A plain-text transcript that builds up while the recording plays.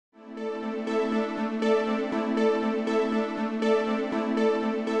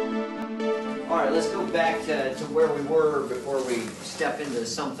let's go back to where we were before we step into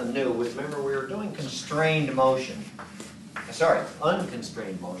something new. Remember, we were doing constrained motion. Sorry,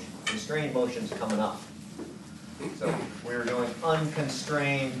 unconstrained motion. Constrained motion's coming up. So we were doing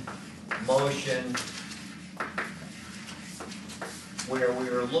unconstrained motion, where we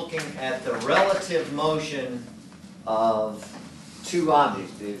were looking at the relative motion of two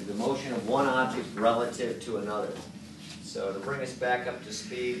objects, the motion of one object relative to another. So to bring us back up to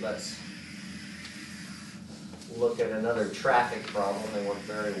speed, let's look at another traffic problem. They work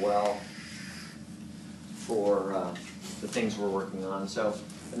very well for the things we're working on. So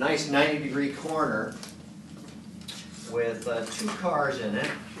a nice 90-degree corner with two cars in it,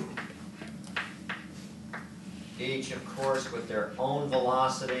 each of course with their own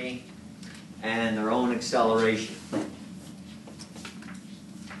velocity and their own acceleration.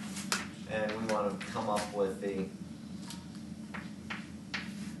 And we want to come up with the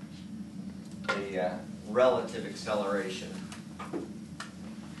relative acceleration.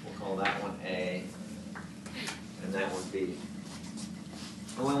 We'll call that one A, and that one B.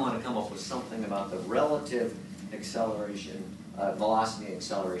 And we want to come up with something about the relative acceleration, velocity and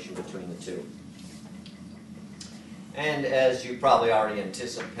acceleration between the two. And as you probably already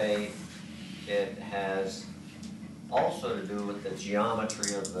anticipate, it has also to do with the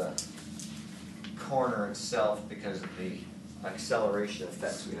geometry of the corner itself because of the acceleration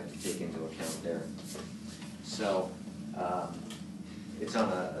effects we have to take into account there. So it's on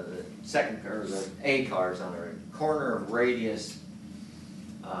the second, or the A car is on a corner of radius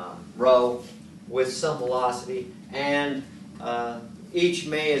rho with some velocity, and each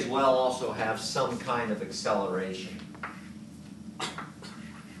may as well also have some kind of acceleration,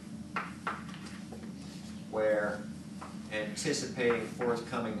 where, anticipating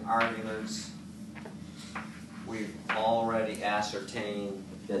forthcoming arguments, we've already ascertained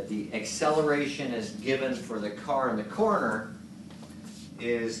that the acceleration as given for the car in the corner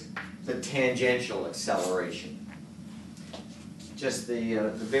is the tangential acceleration. Just the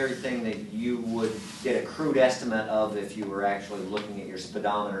very thing that you would get a crude estimate of if you were actually looking at your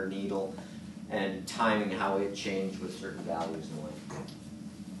speedometer needle and timing how it changed with certain values and what.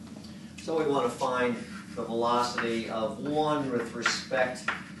 So we want to find the velocity of one with respect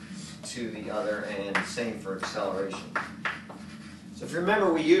to the other, and same for acceleration. So if you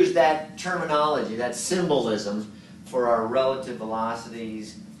remember, we used that terminology, that symbolism, for our relative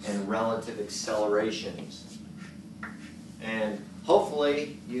velocities and relative accelerations. And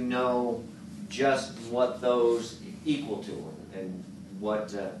hopefully you know just what those equal to and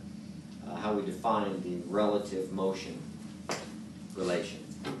what, how we define the relative motion relation.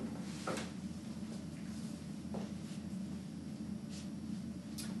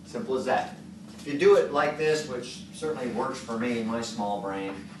 Simple as that. If you do it like this, which certainly works for me in my small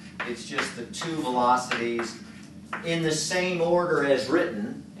brain, it's just the two velocities in the same order as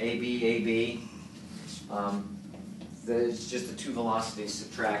written, AB, AB. It's just the two velocities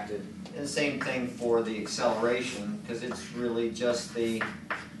subtracted. And the same thing for the acceleration, because it's really just the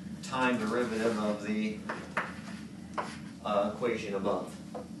time derivative of the equation above.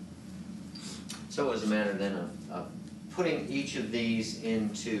 So it was a matter then of putting each of these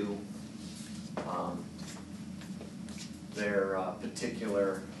into their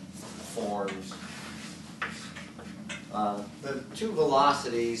particular forms. The two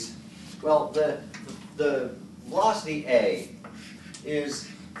velocities, well, the velocity A is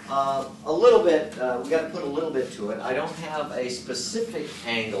a little bit, we've got to put a little bit to it. I don't have a specific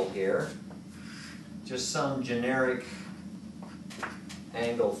angle here, just some generic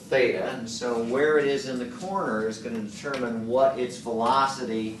angle theta, and so where it is in the corner is going to determine what its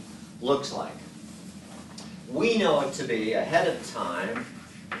velocity looks like. We know it to be ahead of time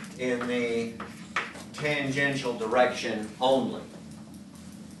in the tangential direction only.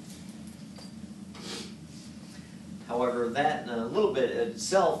 However, that a little bit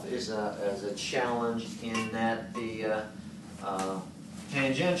itself is a challenge in that the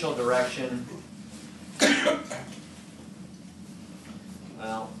tangential direction,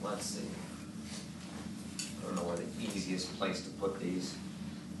 well, let's see. I don't know where the easiest place to put these.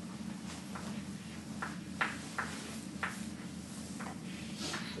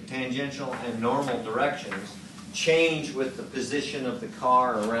 The tangential and normal directions change with the position of the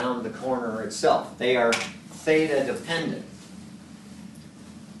car around the corner itself. They are theta dependent.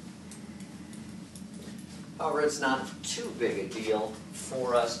 However, it's not too big a deal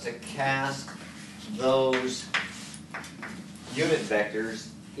for us to cast those unit vectors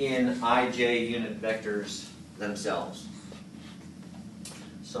in ij unit vectors themselves.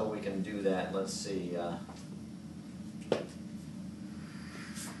 So we can do that. Let's see.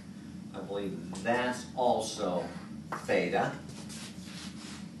 I've believe that's also theta.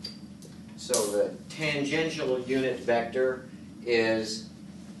 So the tangential unit vector is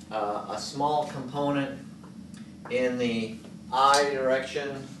a small component in the I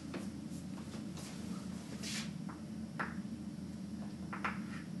direction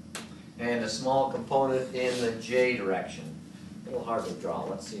and a small component in the j direction. A little hard to draw.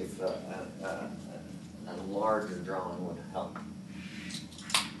 Let's see if a larger drawing would help.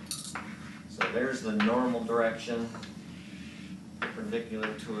 So there's the normal direction, perpendicular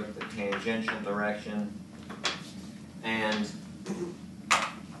to it, the tangential direction, and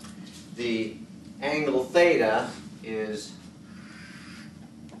the angle theta is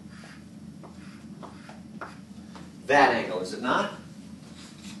that angle, is it not?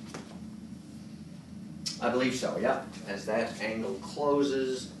 I believe so, yep. As that angle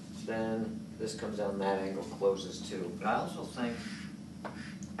closes, then this comes down, that angle closes too. But I also think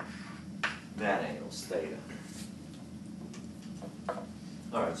that angle's theta.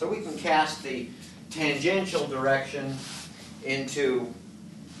 All right, so we can cast the tangential direction into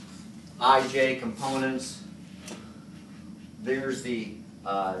ij components. There's the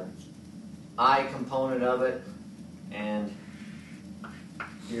I component of it, and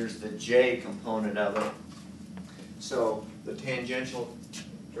here's the j component of it. So the tangential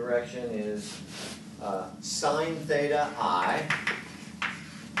direction is sine theta I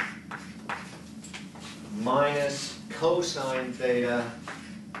minus cosine theta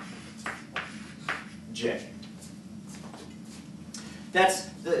j.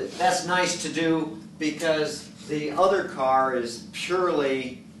 That's nice to do because the other car is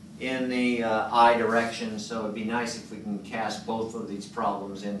purely in the I direction, so it'd be nice if we can cast both of these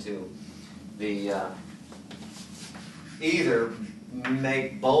problems into the either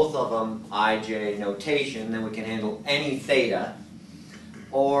make both of them ij notation, then we can handle any theta,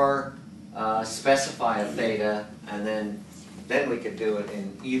 or specify a theta, and then we could do it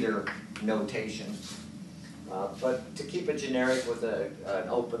in either notation. But to keep it generic with an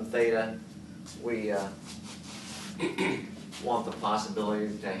open theta, we want the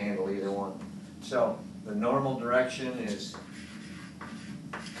possibility to handle either one. So the normal direction is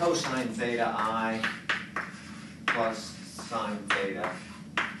cosine theta I plus sine theta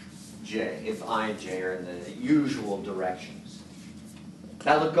j, if I and j are in the usual directions.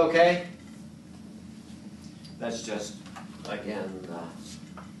 That look okay? That's just, again,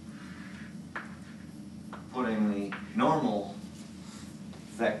 putting the normal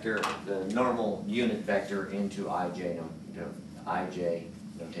vector, the normal unit vector into ij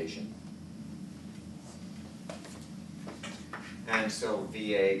notation. And so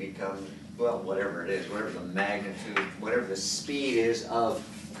VA becomes, well, whatever it is, whatever the magnitude, whatever the speed is of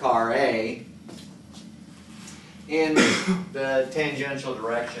car A in the tangential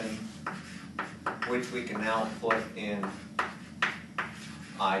direction, which we can now put in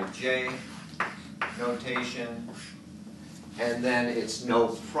ij notation, and then it's no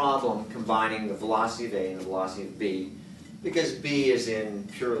problem combining the velocity of A and the velocity of B, because B is in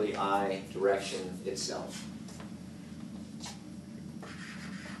purely I direction itself.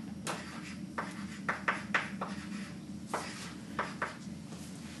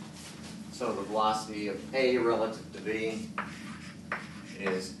 So the velocity of A relative to B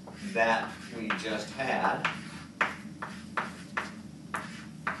is that we just had,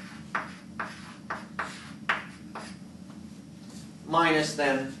 minus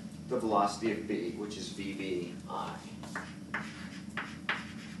then the velocity of B, which is VBI.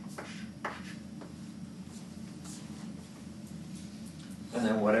 And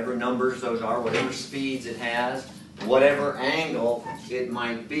then whatever numbers those are, whatever speeds it has, whatever angle it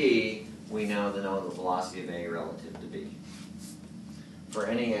might be, we now know the velocity of A relative to B for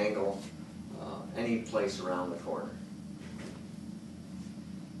any angle, any place around the corner.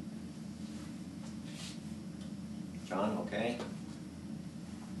 John, okay?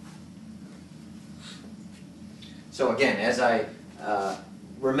 So again, as I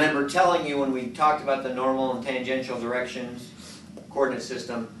remember telling you when we talked about the normal and tangential directions coordinate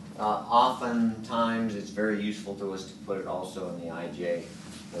system, oftentimes it's very useful to us to put it also in the ij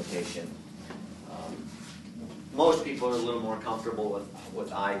notation. Most people are a little more comfortable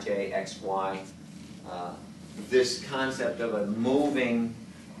with ij, x, y. This concept of a moving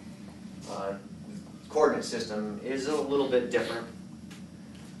coordinate system is a little bit different.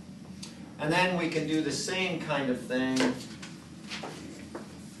 And then we can do the same kind of thing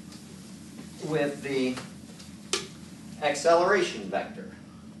with the acceleration vector.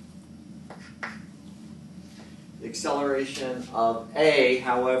 The acceleration of A,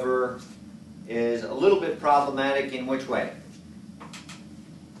 however, is a little bit problematic in which way?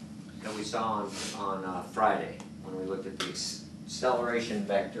 that we saw on Friday when we looked at the acceleration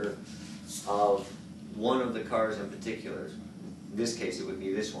vector of one of the cars in particular. In this case, it would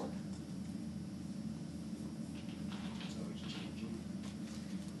be this one.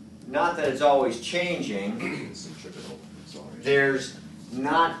 Not that it's always changing. There's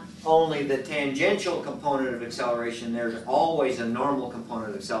not only the tangential component of acceleration, there's always a normal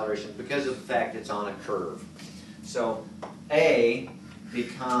component of acceleration because of the fact it's on a curve. So A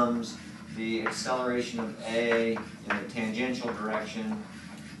becomes the acceleration of A in the tangential direction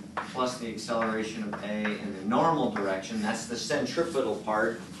plus the acceleration of A in the normal direction. That's the centripetal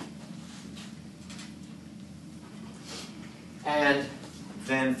part. And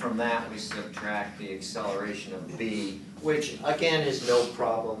then from that we subtract the acceleration of B, which again is no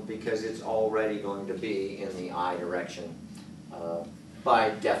problem because it's already going to be in the I direction by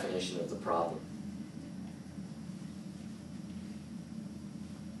definition of the problem.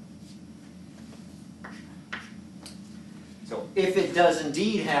 So if it does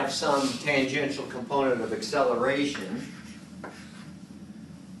indeed have some tangential component of acceleration,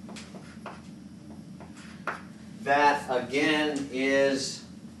 that again is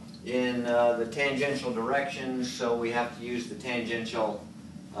in the tangential direction, so we have to use the tangential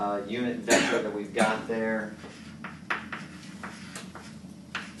unit vector that we've got there.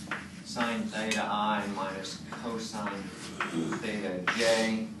 Sine theta I minus cosine theta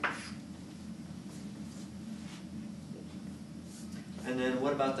j. And then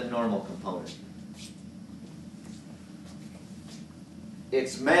what about the normal component?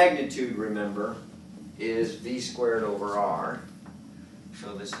 Its magnitude, remember, is v squared over r.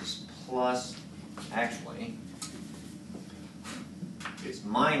 So this is plus, actually, it's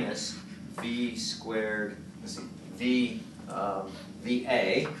minus v squared, let's see,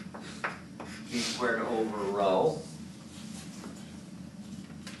 VA, v squared over rho,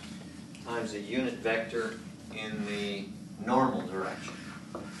 times a unit vector in the normal direction,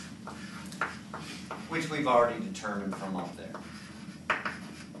 which we've already determined from up there.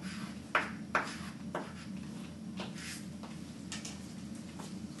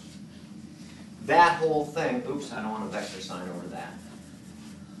 That whole thing, oops, I don't want a vector sign over that.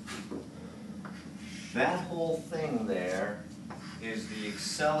 That whole thing there is the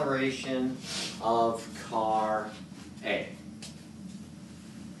acceleration of car A.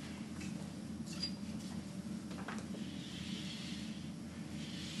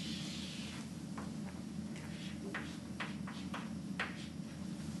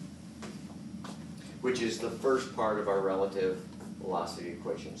 Which is the first part of our relative velocity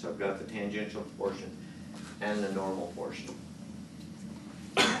equation. So I've got the tangential portion and the normal portion.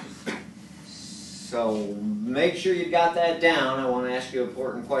 So make sure you got that down. I want to ask you an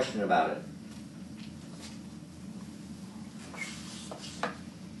important question about it.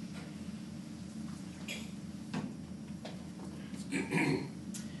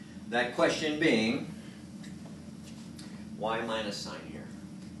 That question being, why minus sign here?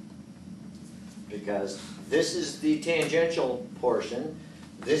 Because this is the tangential portion,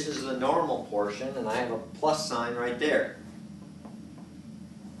 this is the normal portion, and I have a plus sign right there.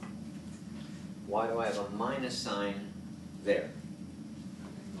 Why do I have a minus sign there?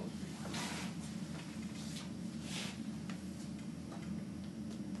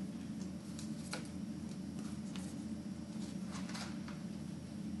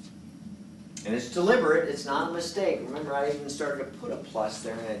 And it's deliberate, it's not a mistake. Remember, I even started to put a plus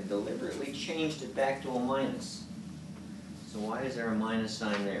there and I deliberately changed it back to a minus. So why is there a minus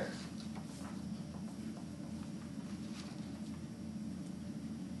sign there?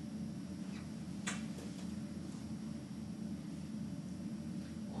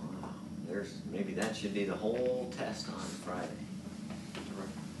 Wow, maybe that should be the whole test on Friday.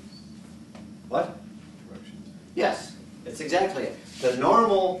 What? Directions. Yes, that's exactly it. The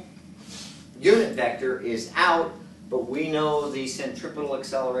normal unit vector is out, but we know the centripetal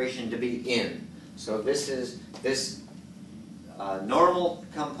acceleration to be in. So this is this normal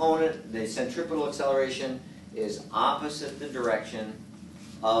component, the centripetal acceleration is opposite the direction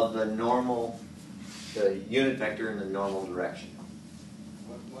of the normal, the unit vector in the normal direction.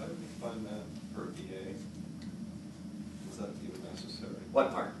 Why do we find that for VA? Is that even necessary?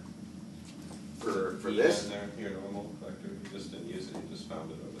 What part? For E this? in there, your normal vector, you just didn't use it, you just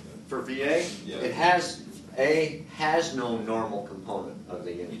found it over there. For VA, Yeah. it has, A has no normal component of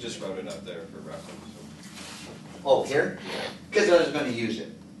the unit. You just wrote it up there for reference. Oh, here? Yeah. Because I was going to use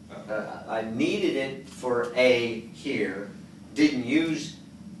it. Oh. I needed it for A here, didn't use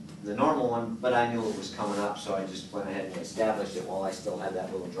the normal one, but I knew it was coming up, so I just went ahead and established it while I still had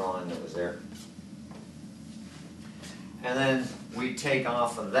that little drawing that was there. And then we take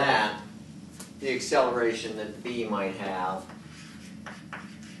off of that the acceleration that B might have,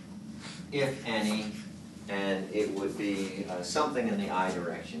 if any, and it would be something in the I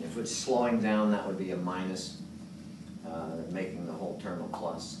direction. If it's slowing down, that would be a minus, making the whole term a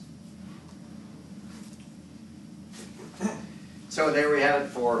plus. So there we have it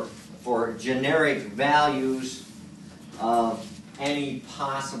for generic values of any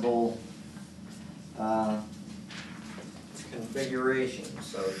possible configuration.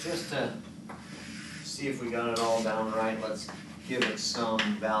 So just to see if we got it all down right, let's give it some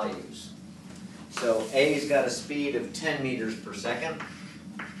values. So A's got a speed of 10 meters per second.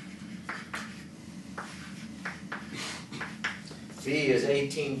 B is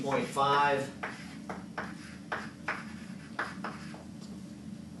 18.5.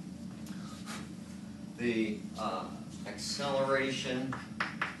 The acceleration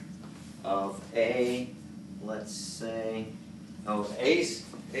of A, let's say, oh, A's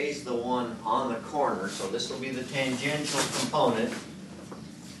the one on the corner, so this will be the tangential component.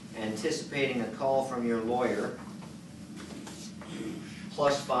 Anticipating a call from your lawyer,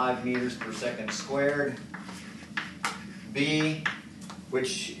 plus 5 meters per second squared. B,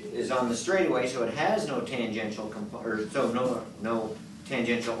 which is on the straightaway, so it has no tangential component, so no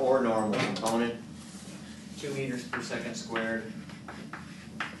tangential or normal component. 2 meters per second squared.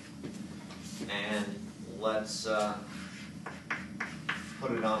 And let's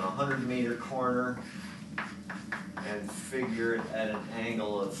put it on a 100-meter corner and figure it at an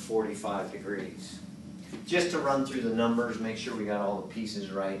angle of 45 degrees. Just to run through the numbers, make sure we got all the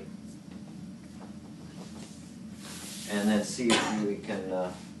pieces right. And then see if we can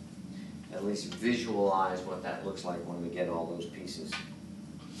at least visualize what that looks like when we get all those pieces.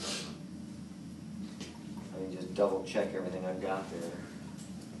 Let me just double check everything I've got there.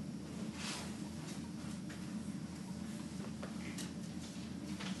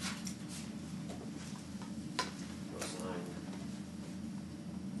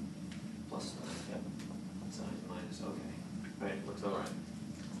 Plus 9, yep. Sine minus, okay. Right, looks all right.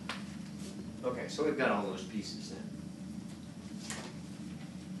 Okay, so we've got all those pieces then.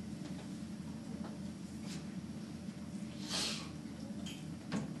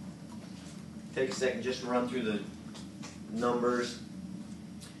 Take a second just to run through the numbers,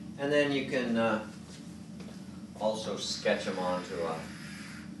 and then you can also sketch them onto a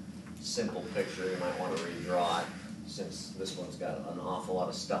simple picture. You might want to redraw it since this one's got an awful lot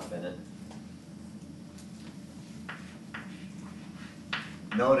of stuff in it.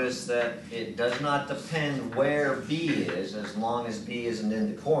 Notice that it does not depend where B is as long as B isn't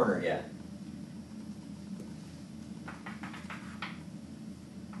in the corner yet.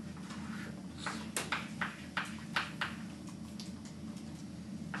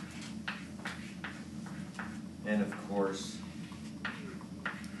 And of course,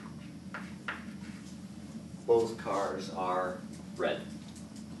 both cars are red.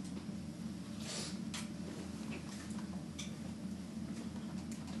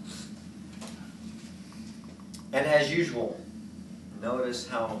 And as usual, notice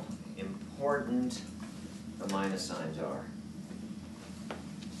how important the minus signs are.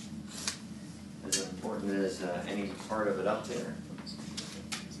 As important as any part of it up there.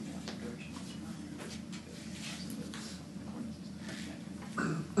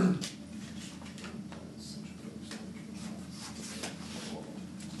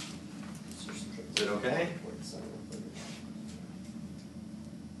 Is it okay?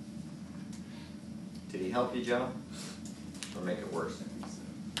 Did he help you, Joe? Or make it worse?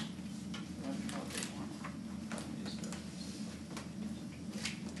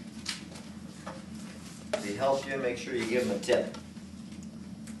 Did he help you? Make sure you give him a tip.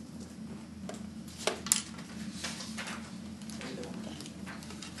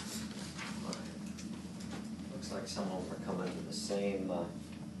 Looks like some of them are coming to the same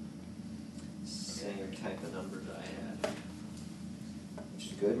type of number that I had. Which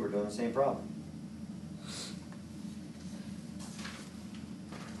is good, we're doing the same problem.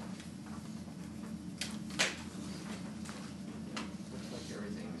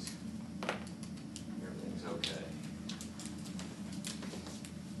 Everything's okay.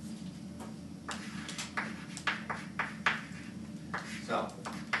 So,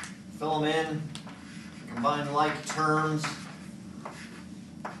 fill them in, combine like terms.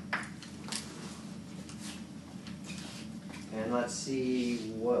 And let's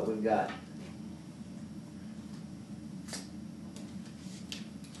see what we've got.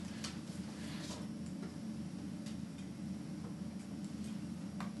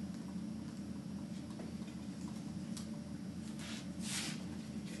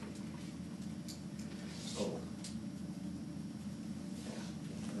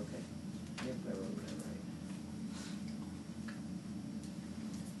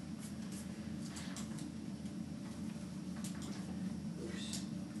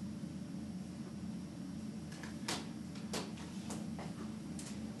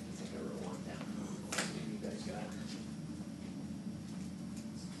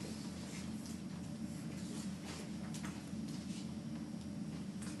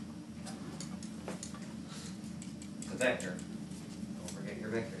 vector. Don't forget your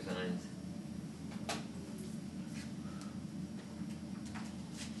vector signs.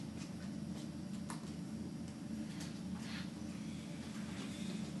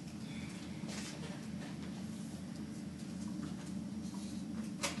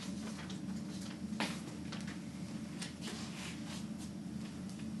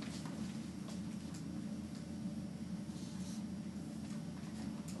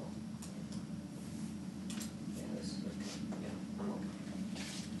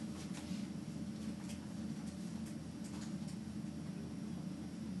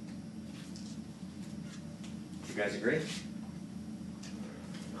 You guys agree?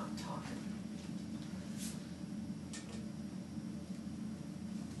 Not talking.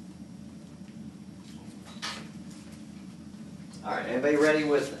 All right, anybody ready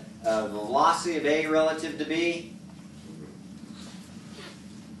with the velocity of A relative to B?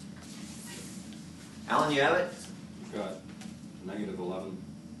 Alan, you have it? We've got negative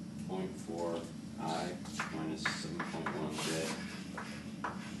 11.4 I minus 7.1 J.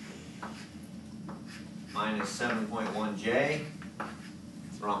 Minus 7.1 J.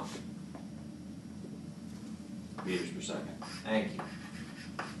 Wrong. Meters per second. Thank you.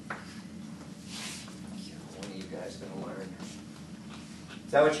 One of you guys gonna learn.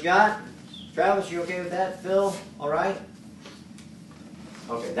 Is that what you got? Travis, you okay with that? Phil, all right?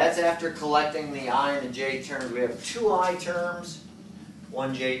 Okay, that's after collecting the I and the J terms. We have 2 I terms,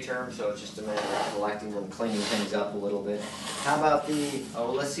 1 J term, so it's just a matter of collecting them, cleaning things up a little bit. How about the,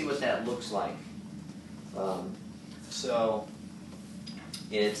 oh, let's see what that looks like. So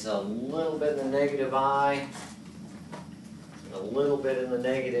it's a little bit in the negative I, and a little bit in the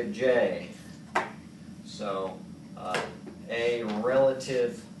negative J. So A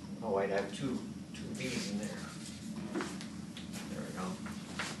relative, oh wait, I have two V's in there. There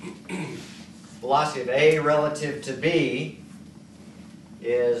we go. Velocity of A relative to B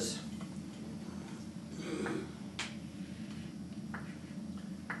is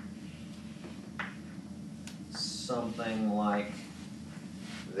something like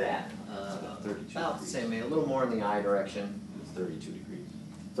that. About 32 About the degrees. same, a little more in the I direction. It's 32 degrees.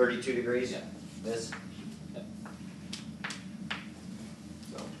 32 degrees? Yeah. This? Yep.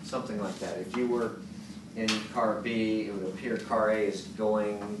 So, something like that. If you were in car B, it would appear car A is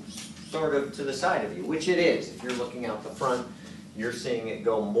going sort of to the side of you, which it is. If you're looking out the front, you're seeing it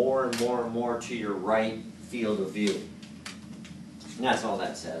go more and more and more to your right field of view. And that's all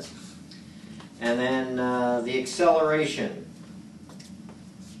that says. And then the acceleration.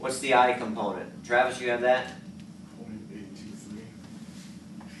 What's the I component? Travis, you have that? 0.823.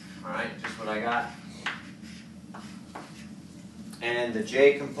 All right, just what I got. And the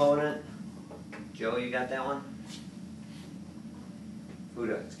J component. Joe, you got that one? Who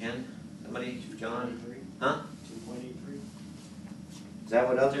does? Ken? Somebody? John? Huh? 2.83. Is that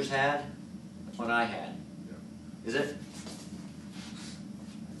what others had? That's what I had. Yeah. Is it?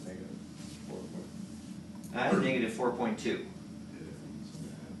 Negative 4. I had negative 4.2.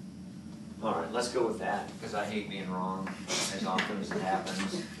 All right, let's go with that, because I hate being wrong as often as it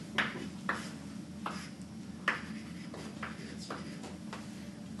happens.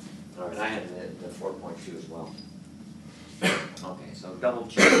 All right, I had the 4.2 as well. Okay, so double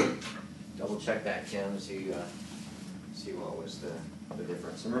check that, Ken, see what was the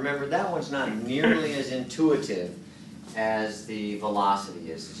difference. And remember, that one's not nearly as intuitive as the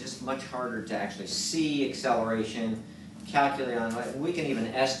velocity is. It's just much harder to actually see acceleration, calculate on. We can even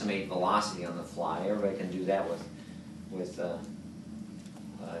estimate velocity on the fly. Everybody can do that with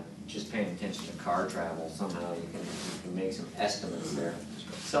just paying attention to car travel. Somehow you can make some estimates there.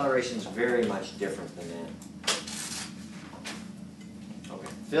 Acceleration is very much different than that. Okay,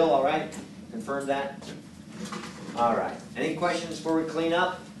 Phil, all right? Confirm that? All right. Any questions before we clean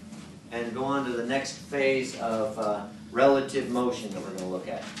up and go on to the next phase of relative motion that we're going to look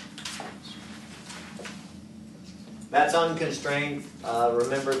at? That's unconstrained.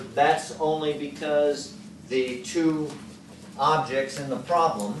 Remember, that's only because the two objects in the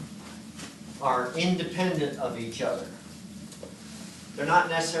problem are independent of each other. They're not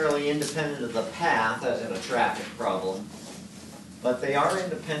necessarily independent of the path, as in a traffic problem, but they are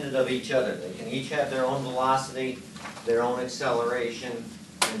independent of each other. They can each have their own velocity, their own acceleration,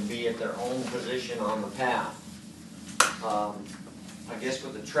 and be at their own position on the path. I guess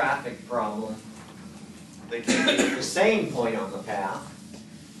with the traffic problem, they can be at the same point on the path,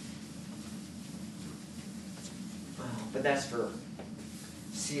 but that's for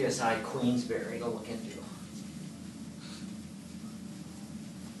CSI Queensbury to look into.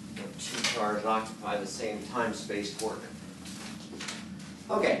 When two cars occupy the same time-space coordinate.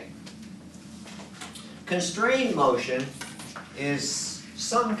 Okay. Constrained motion is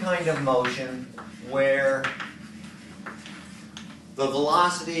some kind of motion where the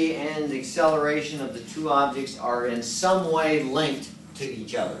velocity and acceleration of the two objects are in some way linked to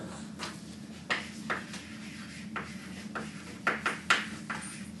each other.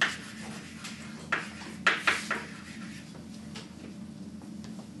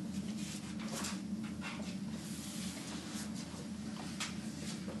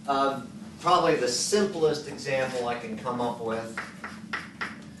 Probably the simplest example I can come up with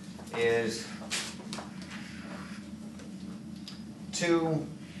is two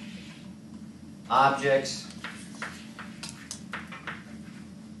objects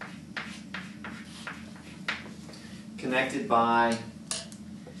connected by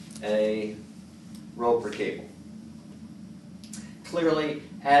a rope or cable. Clearly,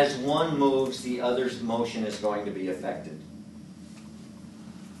 as one moves, the other's motion is going to be affected.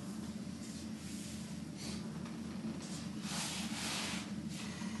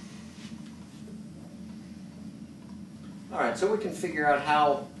 Alright, so we can figure out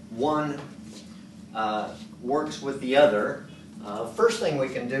how one works with the other. First thing we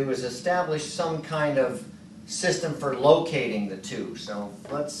can do is establish some kind of system for locating the two. So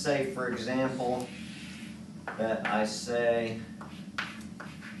let's say, for example, that I say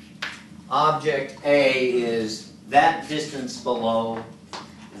object A is that distance below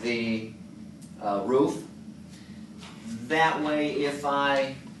the roof. That way, if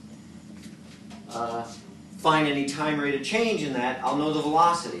I find any time rate of change in that, I'll know the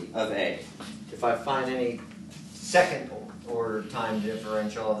velocity of A. If I find any second order time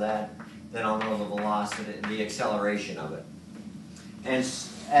differential of that, then I'll know the velocity, the acceleration of it. And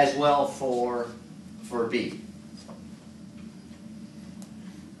as well for B.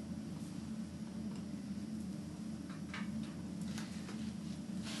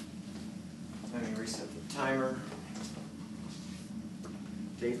 Let me reset the timer.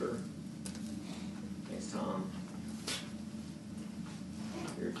 Paper. Thanks, Tom.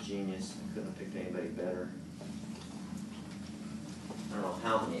 You're a genius. I couldn't have picked anybody better. I don't know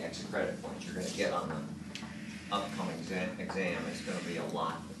how many extra credit points you're going to get on the upcoming exam. It's going to be a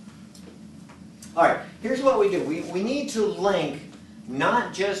lot. All right, here's what we do. We need to link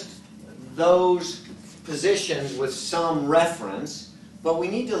not just those positions with some reference, but we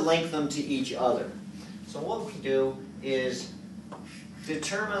need to link them to each other. So what we do is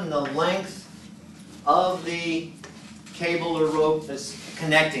determine the length of the cable or rope that's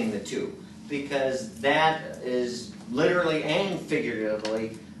connecting the two, because that is literally and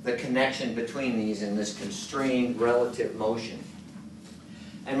figuratively the connection between these in this constrained relative motion.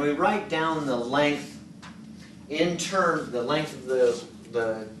 And we write down the length the length of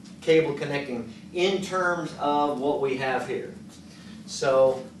the cable connecting in terms of what we have here.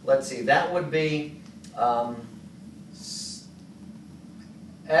 So let's see, that would be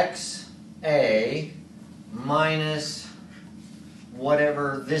XA minus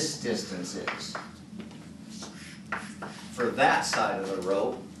whatever this distance is for that side of the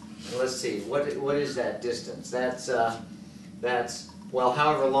rope. And let's see, what is that distance? That's well,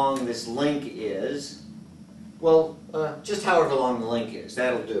 however long this link is. Well, just however long the link is,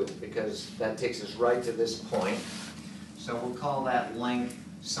 that'll do, because that takes us right to this point. So we'll call that length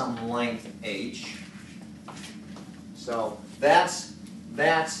some length h. So that's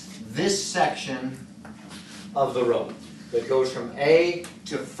this section of the rope that goes from A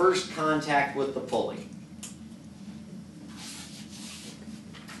to first contact with the pulley.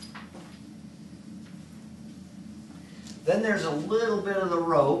 Then there's a little bit of the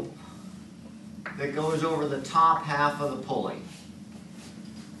rope that goes over the top half of the pulley.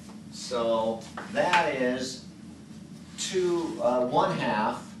 So that is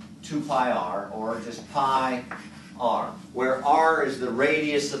 1/2 2 pi r, or just pi r, where r is the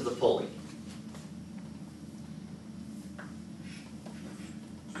radius of the pulley.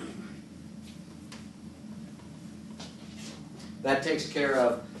 That takes care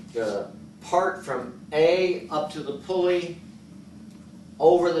of the part from A up to the pulley,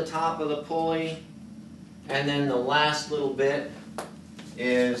 over the top of the pulley, and then the last little bit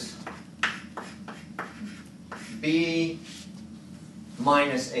is B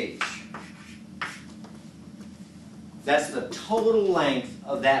minus H. That's the total length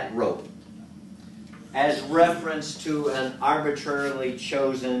of that rope as reference to an arbitrarily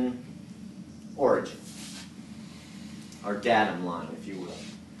chosen origin, or datum line, if you will.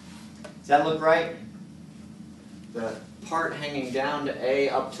 Does that look right? The part hanging down to A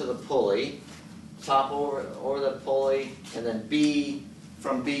up to the pulley, top over the pulley, and then B,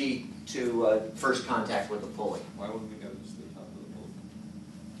 from B to first contact with the pulley. Why wouldn't we go just to the top of the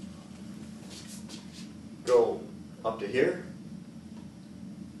to here.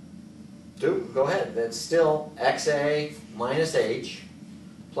 2, go ahead. That's still XA minus H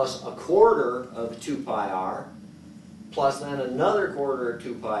plus a quarter of 2 pi r plus then another quarter of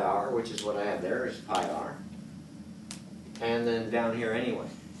 2 pi r, which is what I have there, is pi r. And then down here anyway.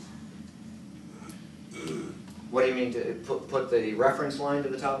 What do you mean to put the reference line to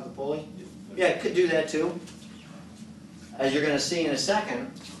the top of the pulley? Yeah, it could do that too. As you're going to see in a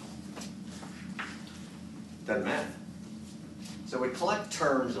second, doesn't matter. So we collect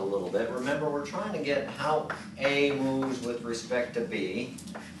terms a little bit. Remember, we're trying to get how A moves with respect to B.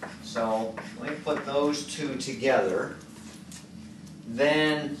 So let me put those two together.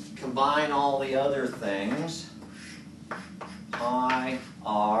 Then combine all the other things. Pi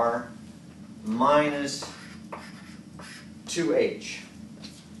r minus 2h.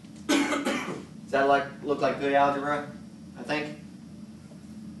 Does that look like good algebra, I think?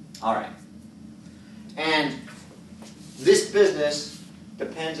 All right. And this business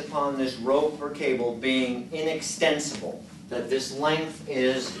depends upon this rope or cable being inextensible, that this length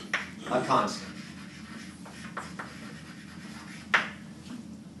is a constant.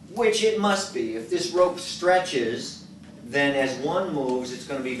 Which it must be. If this rope stretches, then as one moves, it's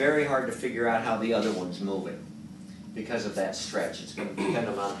going to be very hard to figure out how the other one's moving because of that stretch. It's going to depend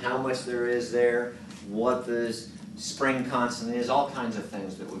on how much there is there, what the spring constant is, all kinds of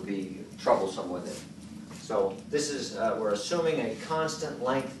things that would be troublesome with it. So this is, we're assuming a constant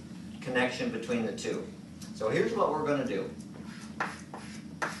length connection between the two. So here's what we're going to do.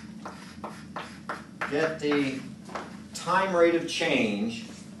 Get the time rate of change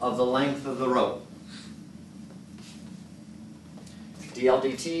of the length of the rope.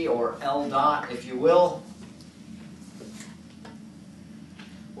 dl/dt, or L dot, if you will.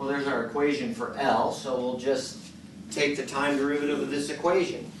 Well, there's our equation for L, so we'll just take the time derivative of this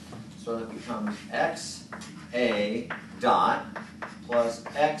equation. So it becomes XA dot plus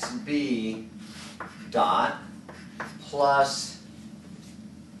XB dot plus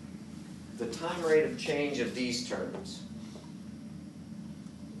the time rate of change of these terms,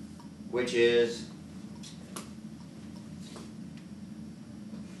 which is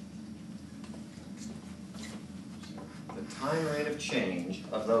the time rate of change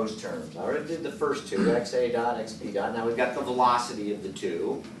of those terms. I already did the first two, XA dot, XB dot. Now we've got the velocity of the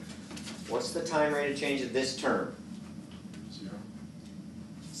two. What's the time rate of change of this term? 0.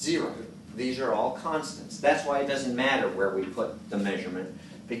 0. These are all constants. That's why it doesn't matter where we put the measurement,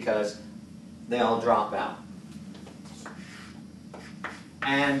 because they all drop out.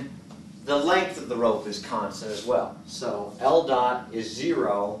 And the length of the rope is constant as well. So L dot is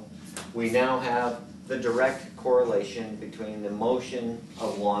 0. We now have the direct correlation between the motion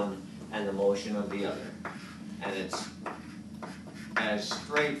of one and the motion of the other. And it's as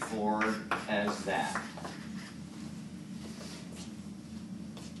straightforward as that.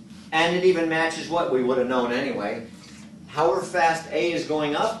 And it even matches what we would have known anyway. However fast A is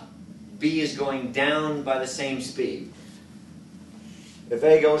going up, B is going down by the same speed. If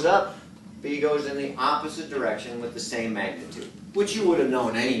A goes up, B goes in the opposite direction with the same magnitude, which you would have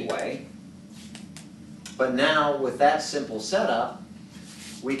known anyway. But now, with that simple setup,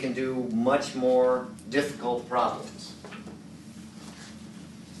 we can do much more difficult problems.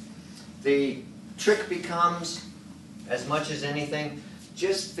 The trick becomes, as much as anything,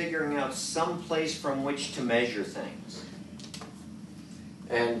 just figuring out some place from which to measure things.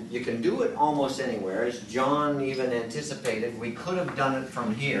 And you can do it almost anywhere. As John even anticipated, we could have done it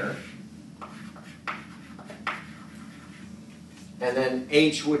from here. And then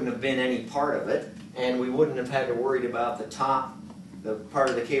H wouldn't have been any part of it. And we wouldn't have had to worry about the top, the part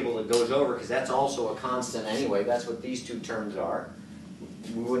of the cable that goes over, because that's also a constant anyway. That's what these two terms are.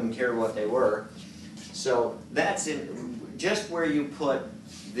 We wouldn't care what they were. So that's just where you put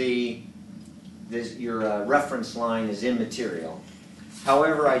your reference line is immaterial.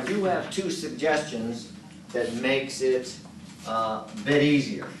 However, I do have two suggestions that makes it a bit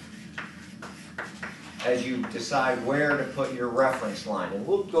easier as you decide where to put your reference line. And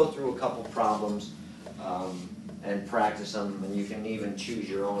we'll go through a couple problems and practice them, and you can even choose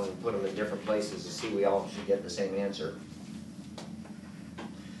your own and put them in different places to see we all should get the same answer.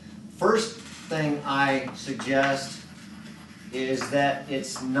 First thing I suggest is that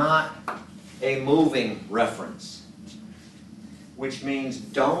it's not a moving reference, which means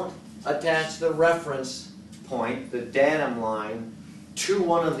don't attach the reference point, the datum line, to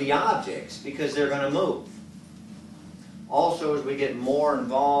one of the objects, because they're going to move. Also, as we get more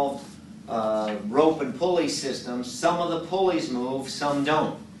involved, rope and pulley systems, some of the pulleys move, some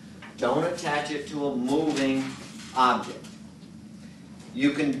don't. Don't attach it to a moving object.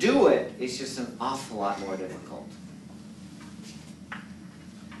 You can do it, it's just an awful lot more difficult.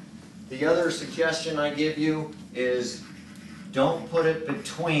 The other suggestion I give you is don't put it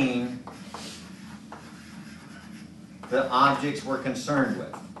between the objects we're concerned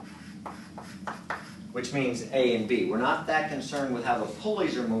with, which means A and B. We're not that concerned with how the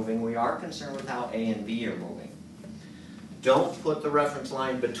pulleys are moving. We are concerned with how A and B are moving. Don't put the reference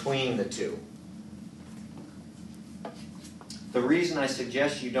line between the two. The reason I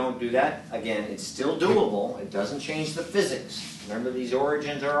suggest you don't do that, again, it's still doable. It doesn't change the physics. Remember, these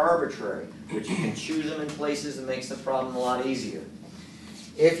origins are arbitrary, but you can choose them in places that makes the problem a lot easier.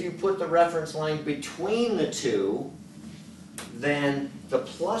 If you put the reference line between the two, then the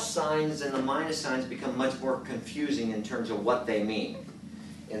plus signs and the minus signs become much more confusing in terms of what they mean.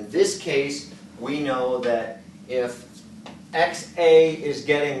 In this case, we know that if XA is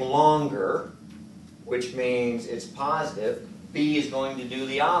getting longer, which means it's positive, B is going to do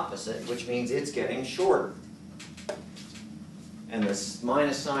the opposite, which means it's getting shorter. And the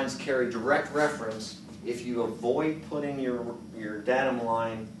minus signs carry direct reference if you avoid putting your datum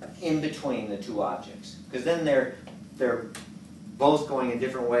line in between the two objects. Because then they're both going in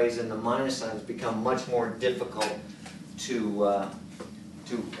different ways, and the minus signs become much more difficult to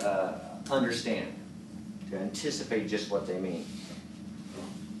understand, to anticipate just what they mean.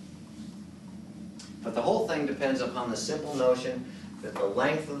 But the whole thing depends upon the simple notion that the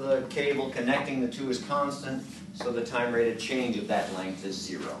length of the cable connecting the two is constant, so the time rate of change of that length is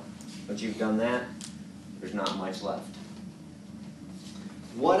 0. Once you've done that, there's not much left.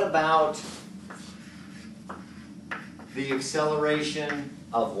 What about the acceleration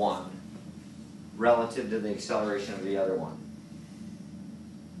of one relative to the acceleration of the other one?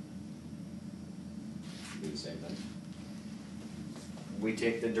 Do the same thing. We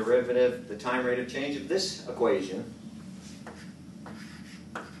take the derivative, the time rate of change of this equation,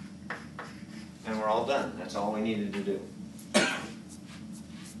 and we're all done. That's all we needed to do.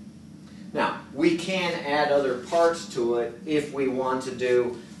 Now, we can add other parts to it if we want to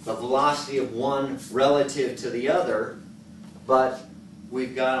do the velocity of one relative to the other, but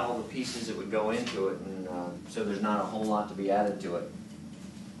we've got all the pieces that would go into it, and so there's not a whole lot to be added to it.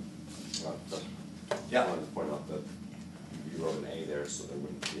 Yeah. I wanted to point out that you wrote an A there, so there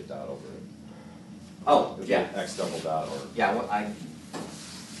wouldn't be a dot over it. Oh, It'd be yeah. an X double dot or. Yeah, well, I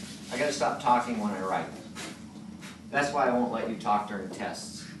got to stop talking when I write. That's why I won't let you talk during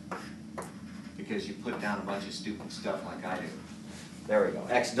tests, because you put down a bunch of stupid stuff like I do. There we go,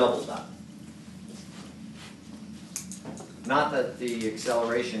 X double dot. Not that the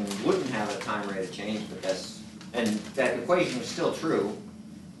acceleration wouldn't have a time rate of change, but and that equation is still true,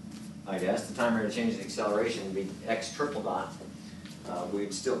 I guess. The time rate of change of the acceleration would be X triple dot. We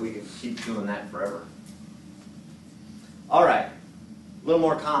could keep doing that forever. All right, a little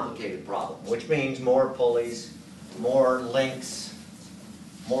more complicated problem, which means more pulleys, more links,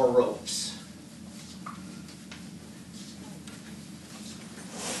 more ropes.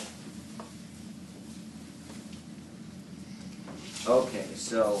 Okay,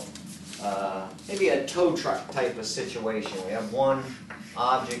 so maybe a tow truck type of situation. We have one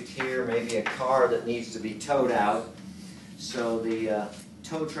object here, maybe a car that needs to be towed out. So the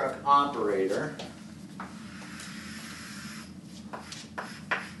tow truck operator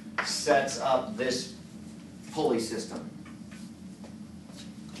sets up this pulley system.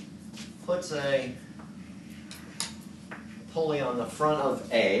 Puts a pulley on the front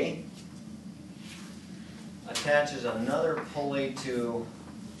of A, attaches another pulley to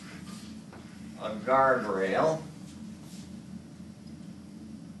a guardrail,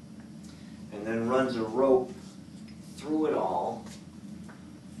 and then runs a rope through it all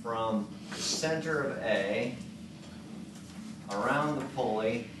from the center of A, around the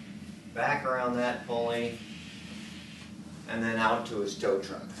pulley, back around that pulley, and then out to his tow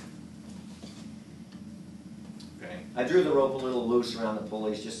truck. Okay. I drew the rope a little loose around the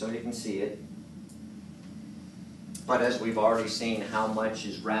pulleys just so you can see it. But as we've already seen, how much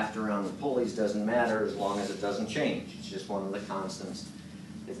is wrapped around the pulleys doesn't matter as long as it doesn't change. It's just one of the constants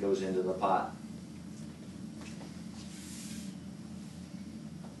that goes into the pot.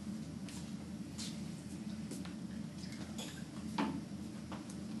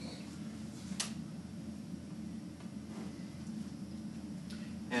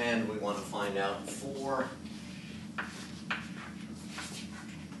 And we want to find out for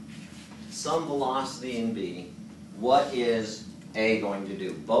some velocity in B, what is A going to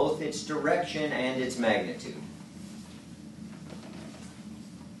do? Both its direction and its magnitude.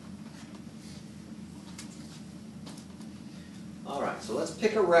 All right, so let's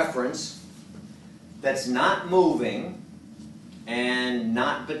pick a reference that's not moving and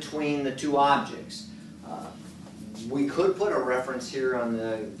not between the two objects. We could put a reference here on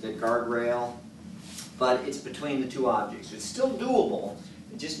the guardrail, but it's between the two objects. It's still doable,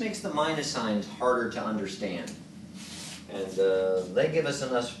 it just makes the minus signs harder to understand. And they give us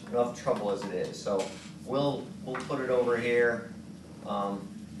enough trouble as it is. So we'll put it over here.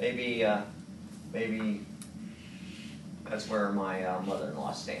 Maybe that's where my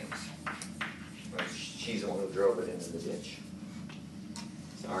mother-in-law stands. She's the one who drove it into the ditch.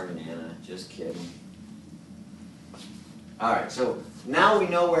 Sorry, Nana, just kidding. All right, so now we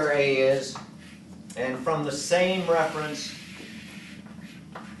know where A is, and from the same reference,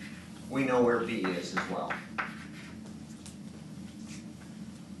 we know where B is as well.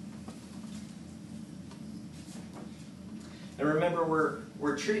 And remember,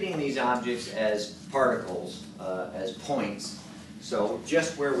 we're treating these objects as particles, as points. So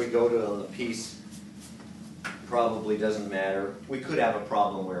just where we go to on the piece probably doesn't matter. We could have a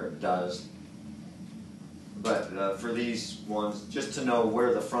problem where it does. But for these ones, just to know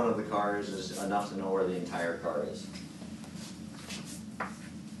where the front of the car is enough to know where the entire car is.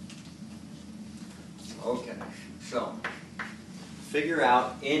 Okay, so figure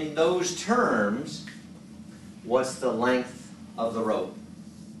out in those terms what's the length of the rope.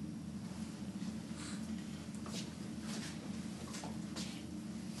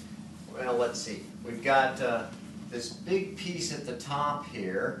 Well, let's see. We've got this big piece at the top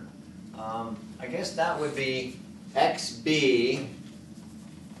here. I guess that would be XB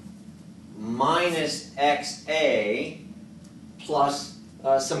minus XA plus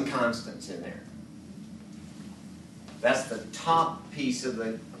some constants in there. That's the top piece of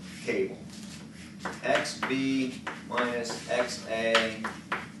the cable. XB minus XA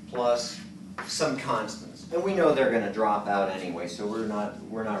plus some constants. And we know they're going to drop out anyway, so we're not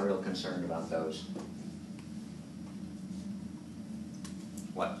real concerned about those.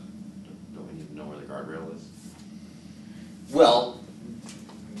 What? Don't we need to know where the guardrail is? Well,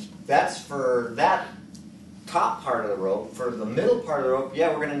 that's for that top part of the rope. For the middle part of the rope, yeah,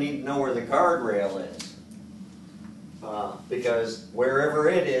 we're going to need to know where the guardrail is. Because wherever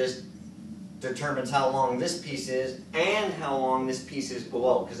it is determines how long this piece is and how long this piece is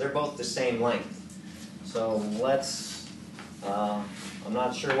below, because they're both the same length. So let's, I'm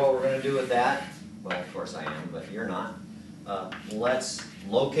not sure what we're going to do with that. Well, of course I am, but you're not. Let's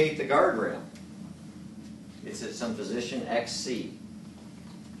locate the guardrail. It's at some position XC.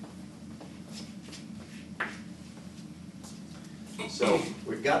 So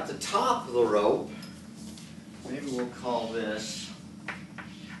we've got the top of the rope. Maybe we'll call this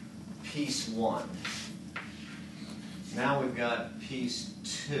piece 1. Now we've got piece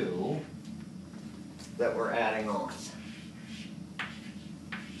 2 that we're adding on.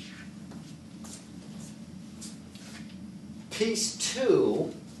 Piece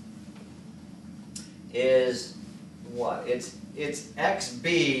 2 is what? It's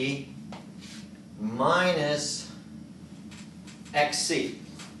XB minus XC.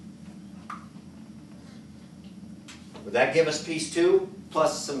 Would that give us piece 2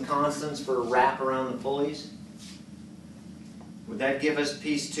 plus some constants for wrap around the pulleys? Would that give us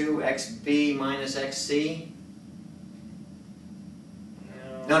piece 2 XB minus XC?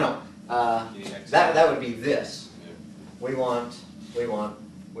 No. That would be this. We want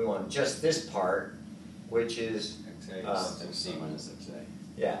just this part, which is XC minus XA.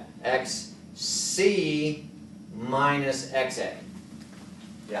 Yeah, XC minus XA.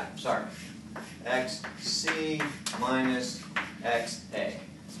 Yeah, sorry. XC minus XA.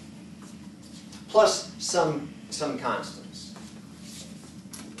 Plus some constants.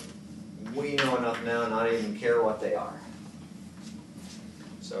 We know enough now not even care what they are.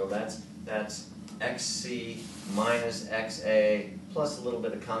 So that's XC minus XA plus a little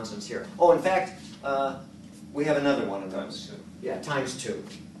bit of constants here. Oh, in fact, we have another one of those. Times 2. Yeah, times 2.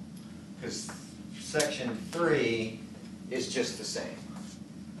 Because section 3 is just the same.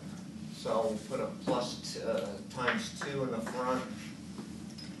 So we'll put a plus times 2 in the front.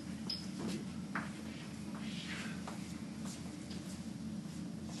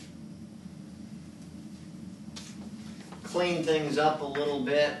 Clean things up a little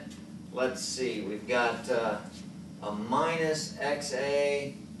bit. Let's see, we've got a minus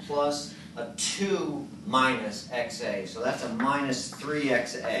XA plus a 2 minus XA. So that's a minus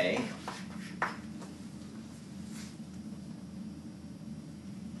 3XA.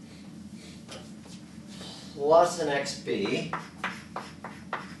 Plus an XB,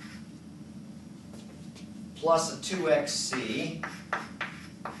 plus a 2XC,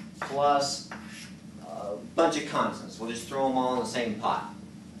 plus a bunch of constants. We'll just throw them all in the same pot,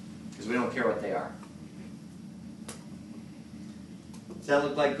 because we don't care what they are. Does that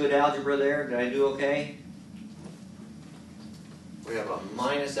look like good algebra there? Did I do okay? we have a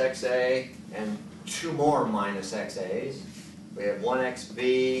minus XA and two more minus XAs. We have one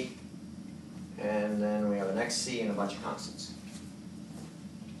XB, and then we have an XC and a bunch of constants.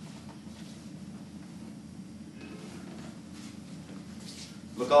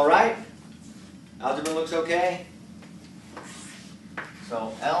 Look all right? Algebra looks okay?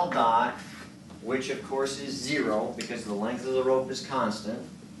 So L dot, which of course is 0 because the length of the rope is constant,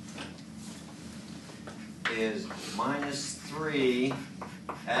 is minus 3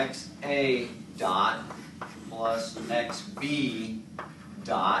 XA dot plus XB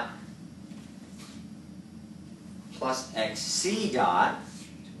dot plus XC dot,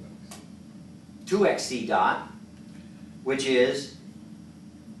 2XC dot, which is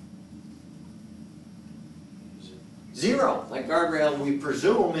 0. That guardrail, we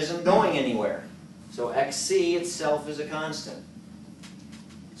presume, isn't going anywhere. So XC itself is a constant.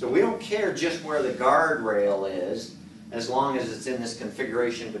 So we don't care just where the guardrail is, as long as it's in this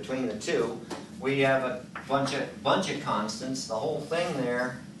configuration between the two. We have a bunch of constants. The whole thing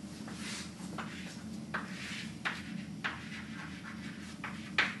there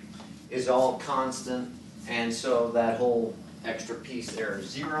is all constant, and so that whole extra piece there is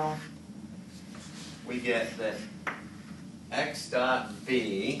 0. We get that X dot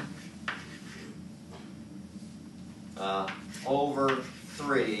B over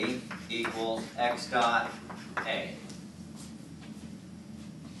 3 equals X dot A.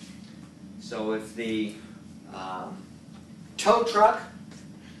 So if the tow truck,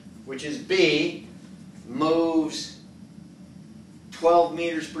 which is B, moves 12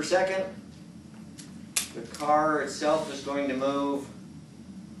 meters per second, the car itself is going to move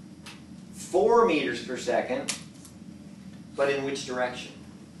 4 meters per second, but in which direction?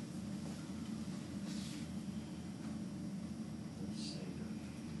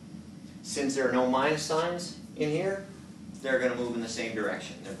 Since there are no minus signs in here, they're going to move in the same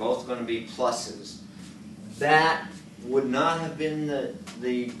direction. They're both going to be pluses. That would not have been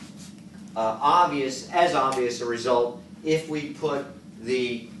the obvious a result if we put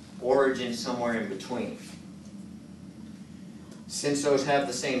the origin somewhere in between. Since those have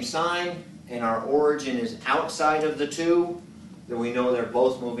the same sign and our origin is outside of the two, then we know they're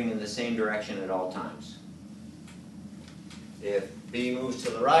both moving in the same direction at all times. If B moves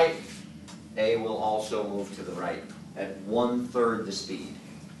to the right, A will also move to the right at 1/3 the speed.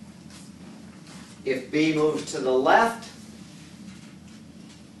 If B moves to the left,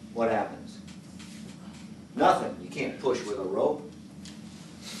 what happens? Nothing. You can't push with a rope.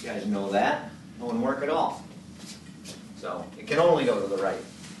 You guys know that. It won't work at all. So it can only go to the right.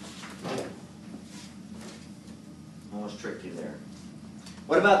 Almost tricked you there.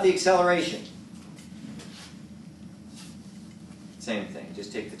 What about the acceleration? Same thing.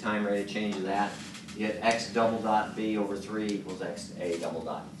 Just take the time rate of change of that. You get X double dot B over 3 equals X A double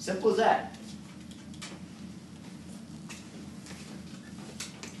dot. Simple as that.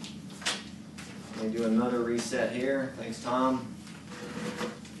 Let me do another reset here. Thanks, Tom.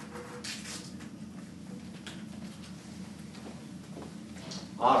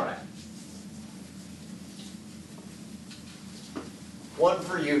 All right. One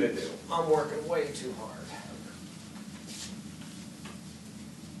for you to do. I'm working way too hard.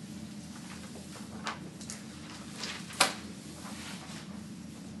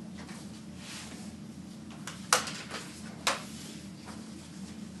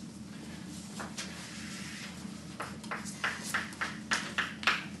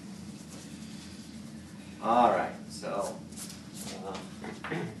 All right, so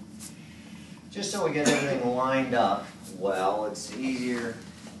just so we get everything lined up well, it's easier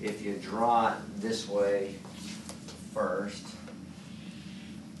if you draw it this way first.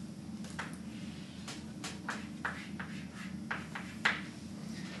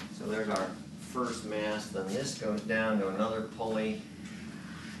 So there's our first mast, then this goes down to another pulley.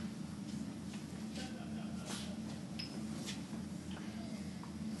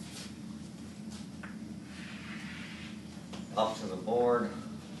 Up to the board,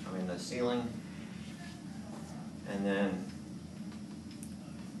 the ceiling, and then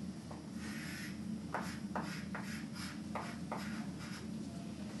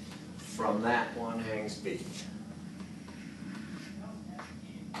from that one hangs B.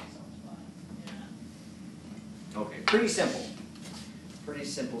 Okay, pretty simple. Pretty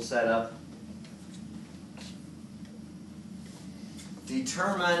simple setup.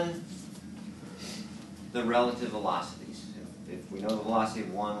 Determine the relative velocities. If we know the velocity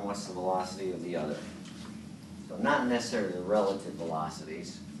of one, what's the velocity of the other? So not necessarily the relative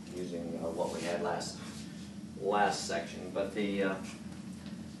velocities, using what we had last section, but the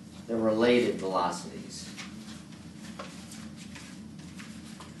related velocities.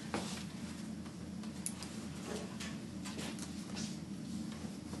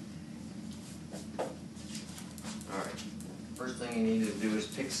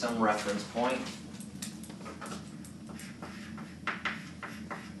 first pick some reference point.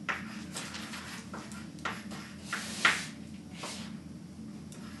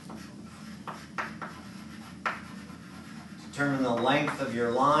 Determine the length of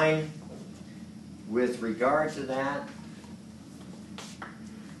your line with regard to that.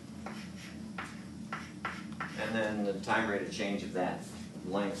 And then the time rate of change of that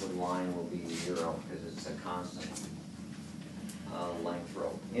length of line will be 0 because it's a constant length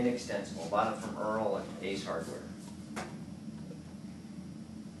row. Inextensible. Bought it from Earl at Ace Hardware.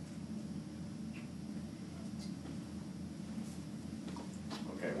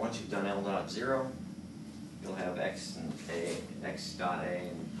 Okay, once you've done L dot 0, you'll have X and A, X dot A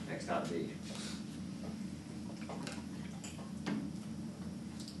and X dot B.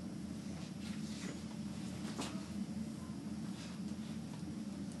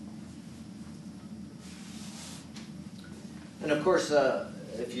 And of course,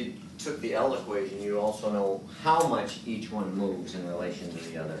 if you took the L equation, you also know how much each one moves in relation to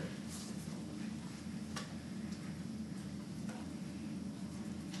the other.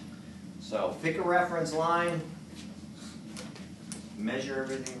 So pick a reference line, measure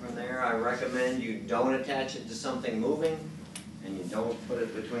everything from there. I recommend you don't attach it to something moving, and you don't put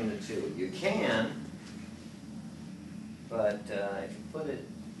it between the two. You can, but if you put it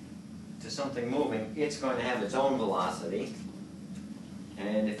to something moving, it's going to have its own velocity.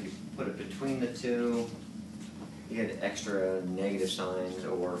 And if you put it between the two, you get extra negative signs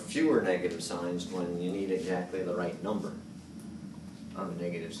or fewer negative signs when you need exactly the right number of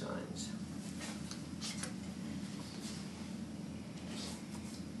negative signs.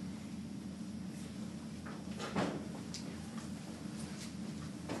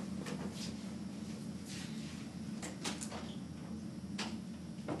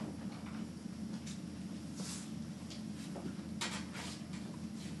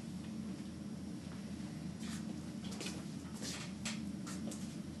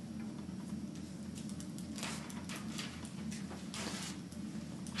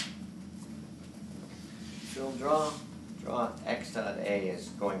 Draw X dot A is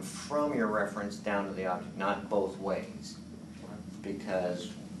going from your reference down to the object, not both ways.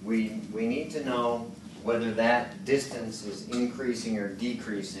 Because we need to know whether that distance is increasing or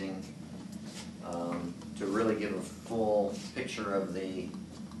decreasing to really give a full picture of the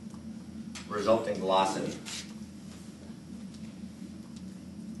resulting velocity.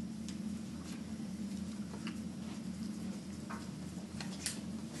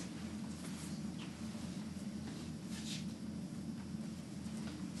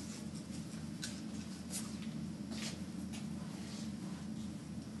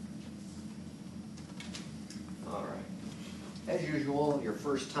 As usual, your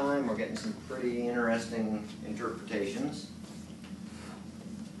first time, we're getting some pretty interesting interpretations.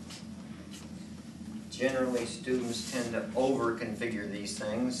 Generally, students tend to over-configure these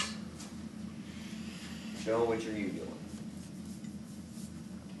things. Joe, which are you doing?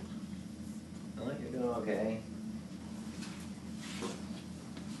 I think you're doing okay.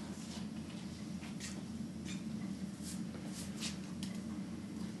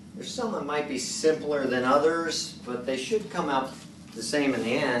 There's some that might be simpler than others, but they should come out the same in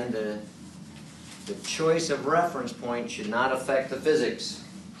the end. The choice of reference point should not affect the physics.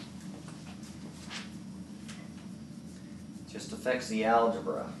 It just affects the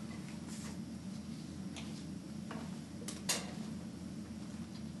algebra.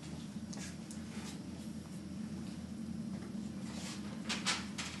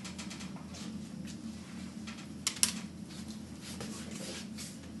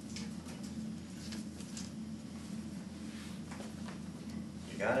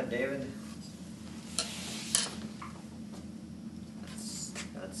 Got it, David?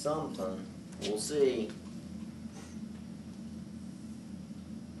 That's something. We'll see.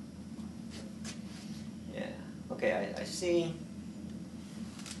 Yeah. Okay, I see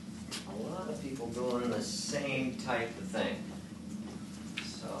a lot of people doing the same type of thing.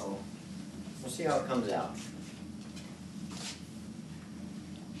 So, we'll see how it comes out.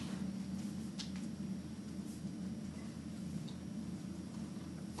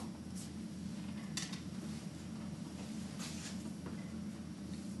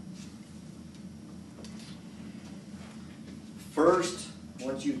 First,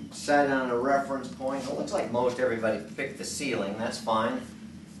 once you decide on a reference point, it looks like most everybody picked the ceiling, that's fine.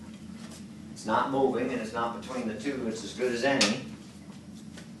 It's not moving and it's not between the two, it's as good as any.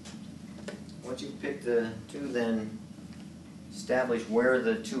 Once you pick the two, then establish where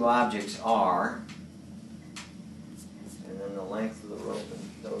the two objects are, and then the length of the rope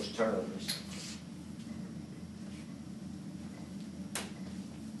in those terms.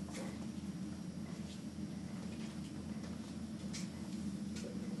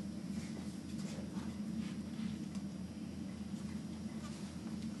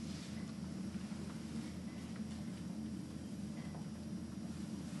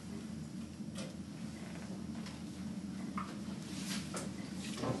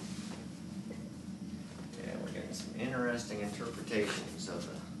 interesting interpretations of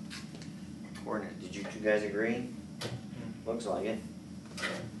the coordinate. Did you two guys agree? Looks like it.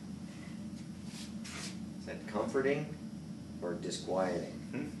 Is that comforting or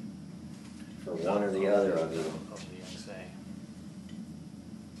disquieting? For one or the other of you?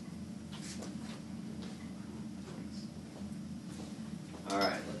 All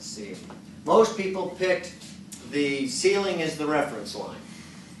right, let's see. Most people picked the ceiling as the reference line.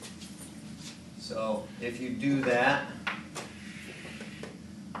 So if you do that,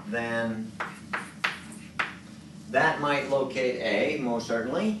 then that might locate A, most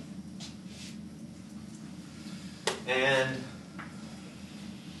certainly. And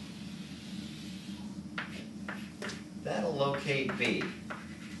that'll locate B.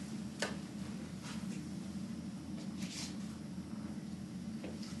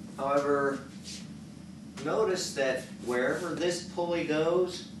 However, notice that wherever this pulley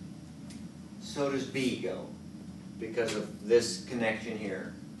goes, so does B go, because of this connection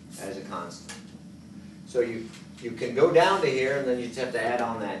here as a constant. So you can go down to here and then you just have to add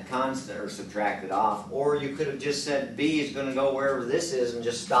on that constant or subtract it off, or you could have just said B is going to go wherever this is and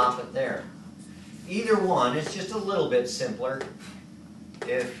just stop it there. Either one, it's just a little bit simpler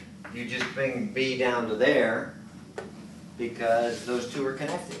if you just bring B down to there, because those two are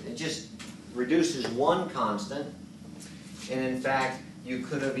connected. It just reduces one constant, and in fact you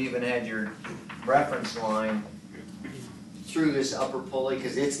could have even had your reference line through this upper pulley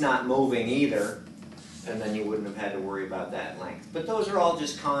because it's not moving either, and then you wouldn't have had to worry about that length. But those are all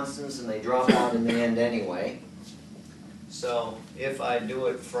just constants and they drop out in the end anyway. So if I do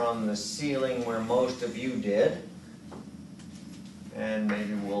it from the ceiling where most of you did, and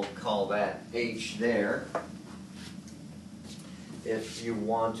maybe we'll call that H there. If you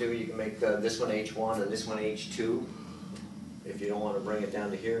want to, you can make this one H1 and this one H2. If you don't want to bring it down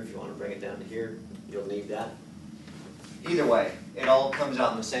to here, if you want to bring it down to here, you'll need that. Either way, it all comes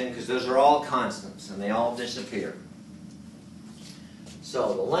out in the same because those are all constants and they all disappear.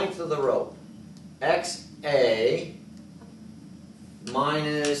 So the length of the rope, XA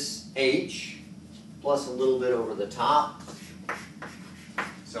minus H plus a little bit over the top.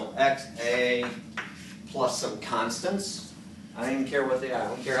 So XA plus some constants. I don't even care what they are. I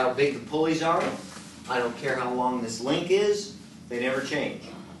don't care how big the pulleys are. I don't care how long this link is. They never change.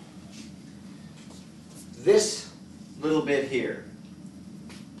 This little bit here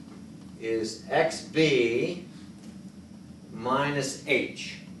is XB minus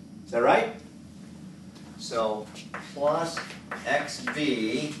H. Is that right? So plus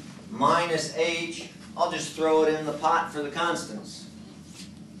XB minus H, I'll just throw it in the pot for the constants.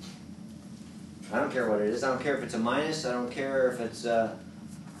 I don't care what it is. I don't care if it's a minus. I don't care if it's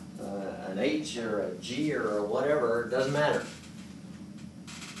an H or a G or whatever. It doesn't matter.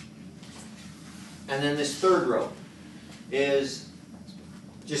 And then this third row is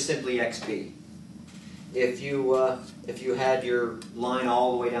just simply XB. If you had your line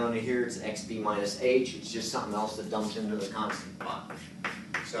all the way down to here, it's XB minus H. It's just something else that dumps into the constant pot.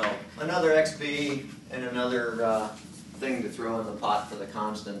 So another XB and another thing to throw in the pot for the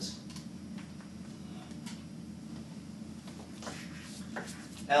constants.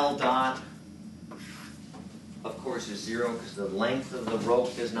 L dot, of course, is 0 because the length of the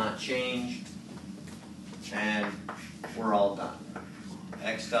rope does not change. And we're all done.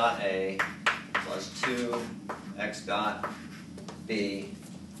 X dot A plus 2 X dot B,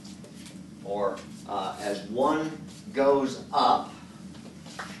 or as one goes up,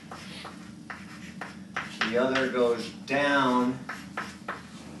 the other goes down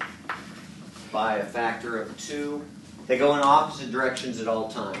by a factor of 2. They go in opposite directions at all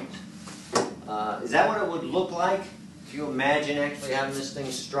times. Is that what it would look like? If you imagine actually having this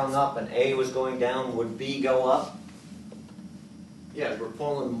thing strung up and A was going down, would B go up? Yeah, if we're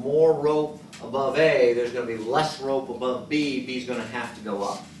pulling more rope above A, there's going to be less rope above B. B's going to have to go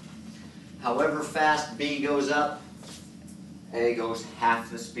up. However fast B goes up, A goes half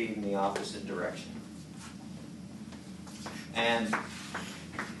the speed in the opposite direction. And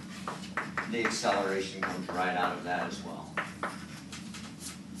the acceleration comes right out of that as well.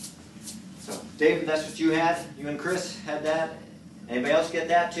 So, David, that's what you had? You and Chris had that? Anybody else get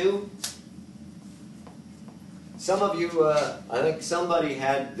that too? Some of you, I think somebody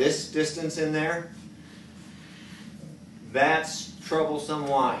had this distance in there. That's troublesome.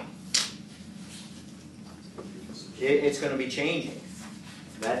 Why? It's going to be changing.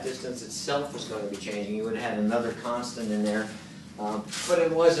 That distance itself was going to be changing. You would have had another constant in there. But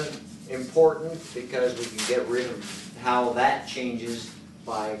it wasn't important because we can get rid of how that changes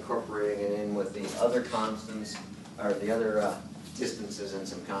by incorporating it in with the other constants, or the other distances and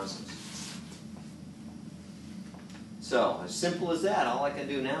some constants. So, as simple as that. All I can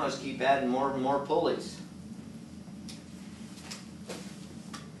do now is keep adding more and more pulleys.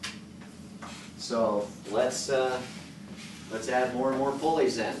 So, let's add more and more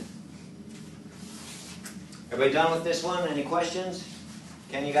pulleys then. Everybody done with this one? Any questions?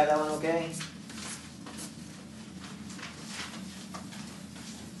 Ken, you got that one okay?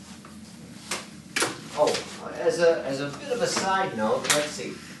 Oh, as a bit of a side note, let's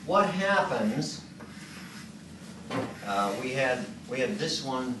see. What happens, we had this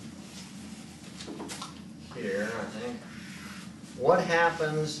one here, I think. What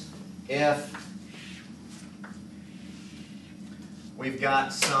happens if we've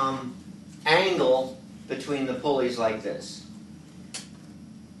got some angle between the pulleys like this?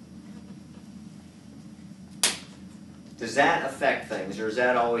 Does that affect things, or is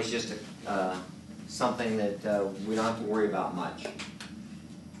that always just something that we don't have to worry about much?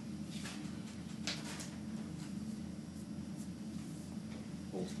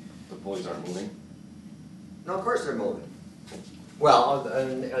 The pulleys aren't moving? No, of course they're moving. Well,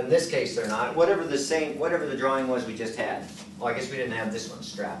 in this case they're not. Whatever the drawing was we just had. Well, I guess we didn't have this one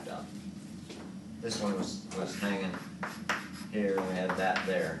strapped up. This one was hanging here, and we had that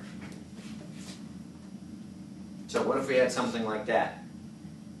there. So what if we had something like that?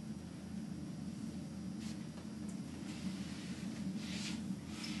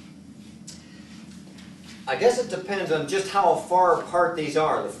 I guess it depends on just how far apart these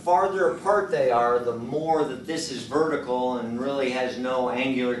are. The farther apart they are, the more that this is vertical and really has no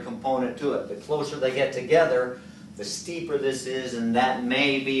angular component to it. The closer they get together, the steeper this is, and that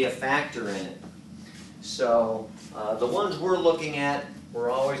may be a factor in it. So the ones we're looking at, we're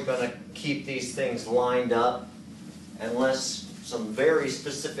always going to keep these things lined up unless some very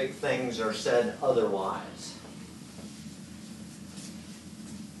specific things are said otherwise.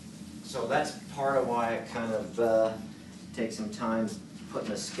 So that's part of why it kind of takes some time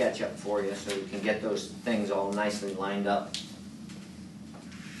putting a sketch up for you so you can get those things all nicely lined up.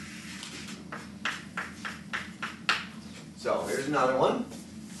 So here's another one.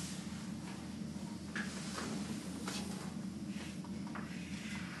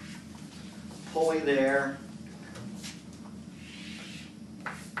 Pulley there.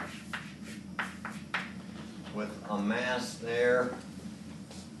 With a mast there.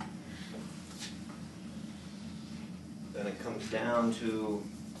 Then it comes down to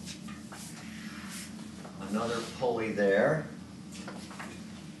another pulley there.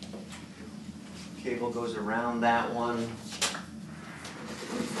 Cable goes around that one,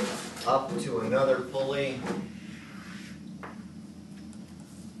 up to another pulley.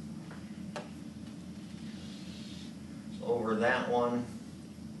 Over that one.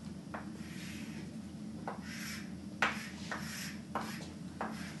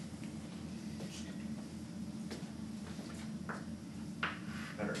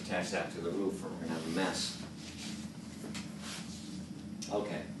 Better attach that to the roof or we're going to have a mess.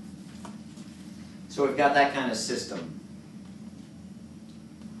 Okay. So we've got that kind of system.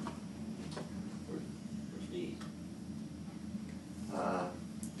 Where's B?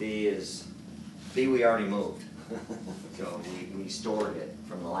 B we already moved. So we stored it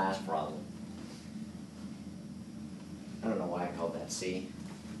from the last problem. I don't know why I called that C.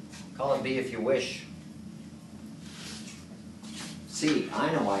 Call it B if you wish. C,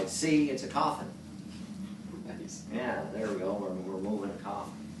 I know why it's C, it's a coffin. Nice. Yeah, there we go, we're moving a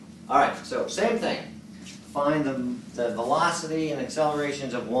coffin. Alright, so same thing. Find the velocity and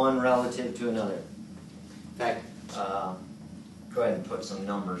accelerations of one relative to another. In fact, go ahead and put some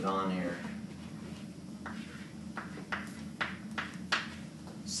numbers on here.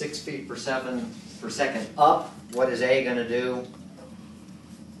 6 feet per second up, what is A going to do?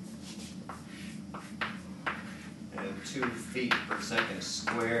 And 2 feet per second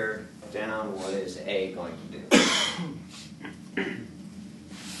squared down, what is A going to do?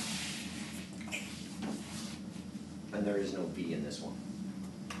 And there is no B in this one.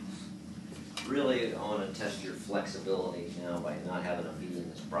 Really, I want to test your flexibility now by not having a B in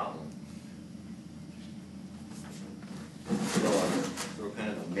this problem. Throw kind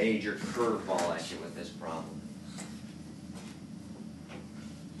of a major curveball at you with this problem.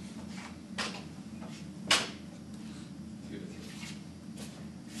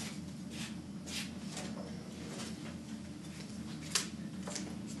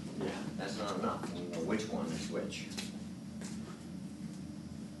 Yeah, that's not enough. We know which one is which.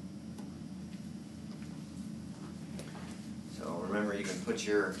 So remember, you can put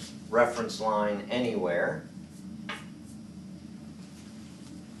your reference line anywhere.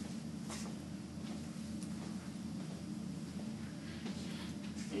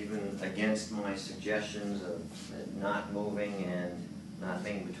 Even anyone against my suggestions of it not moving and not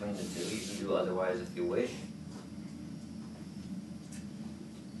being between the two? You can do otherwise if you wish.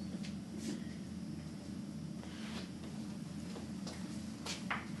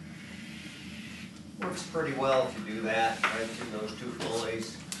 Works pretty well if you do that, right through those two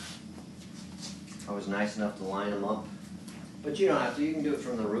pulleys. I was nice enough to line them up. But you don't have to, you can do it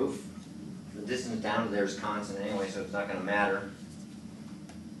from the roof. The distance down to there is constant anyway, so it's not going to matter.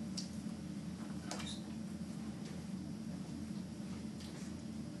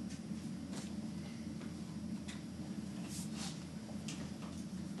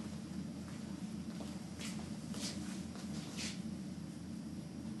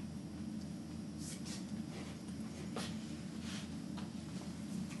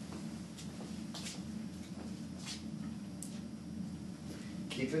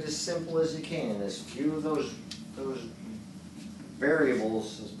 Keep it as simple as you can, as few of those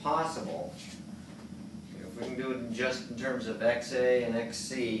variables as possible. If we can do it just in terms of XA and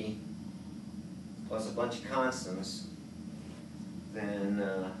XC, plus a bunch of constants, then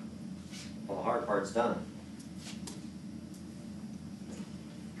well, the hard part's done.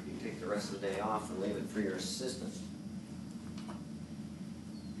 You can take the rest of the day off and leave it for your assistant.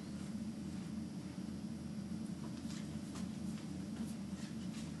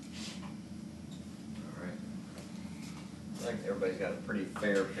 I think everybody's got a pretty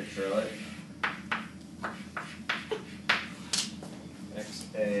fair picture of it.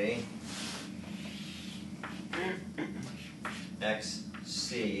 XA,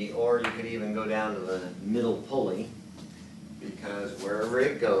 XC, or you could even go down to the middle pulley, because wherever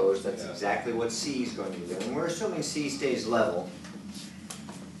it goes, that's exactly what C is going to do. And we're assuming C stays level.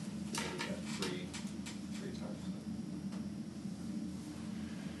 So you got three times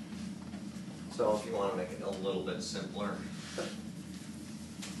So if you want to make it a little bit simpler,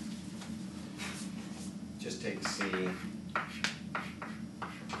 just take C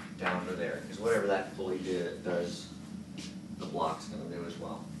down to there, because whatever that pulley does, the block's going to do as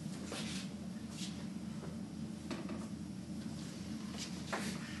well.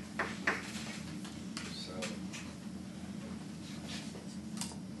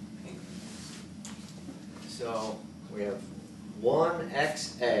 So we have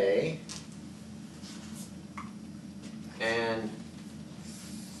 1XA and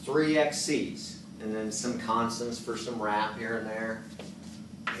 3XCs, and then some constants for some wrap here and there.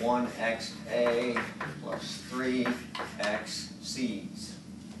 1XA plus 3XCs.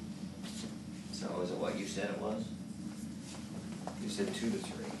 So is it what you said it was? You said 2 to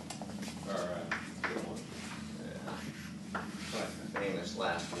 3. All right, good one. Yeah. Famous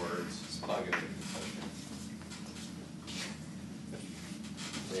last words. Spaghetti.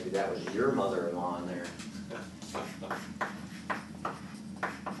 Maybe that was your mother-in-law in there.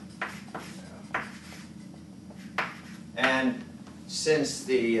 And since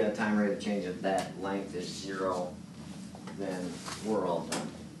the time rate of change of that length is 0, then we're all done.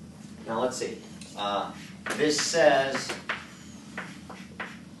 Now let's see. This says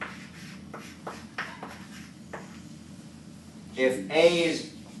if A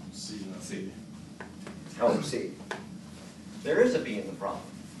is C, not C. oh C, there is a B in the problem.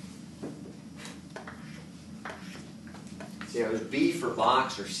 See, it was B for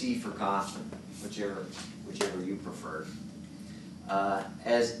box or C for coffin, whichever you prefer.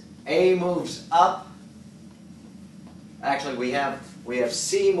 As A moves up, actually we have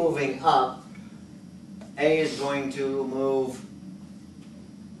C moving up. A is going to move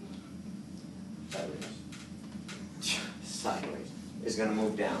sideways. Is going to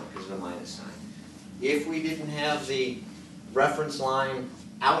move down because of the minus sign. If we didn't have the reference line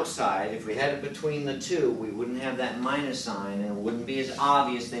outside, if we had it between the two, we wouldn't have that minus sign, and it wouldn't be as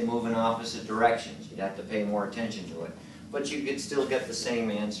obvious they move in opposite directions. You'd have to pay more attention to it. But you could still get the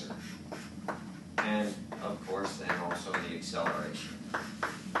same answer. And, of course, then also the acceleration.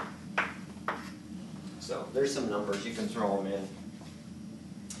 So, there's some numbers. You can throw them in.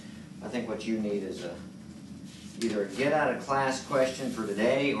 I think what you need is either a get out of class question for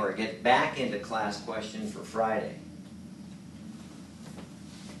today or a get back into class question for Friday.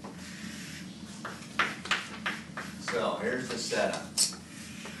 So here's the setup.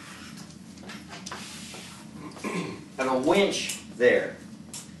 Have a winch there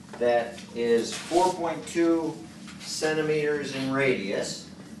that is 4.2 centimeters in radius.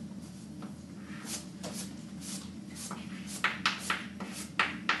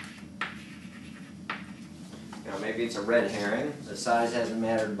 Now maybe it's a red herring. The size hasn't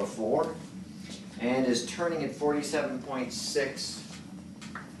mattered before. And is turning at 47.6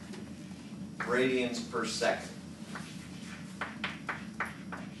 radians per second.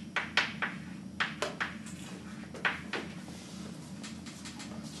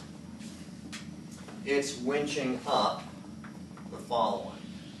 it's winching up the following.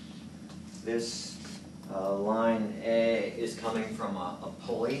 This line A is coming from a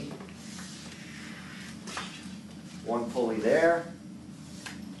pulley. One pulley there.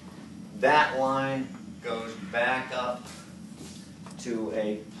 That line goes back up to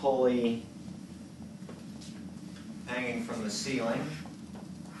a pulley hanging from the ceiling.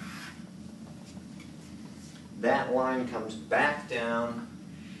 That line comes back down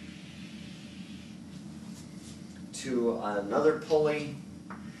to another pulley.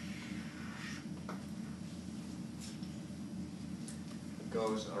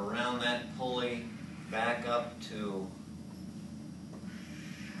 Goes around that pulley back up to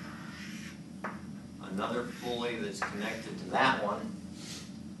another pulley that's connected to that one.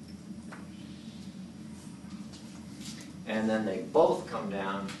 And then they both come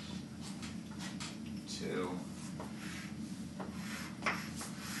down to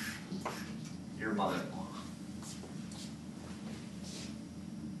your mother-in-law.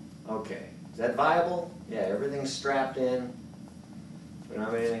 Okay, is that viable? Yeah, everything's strapped in. We don't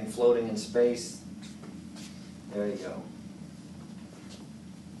have anything floating in space. There you go.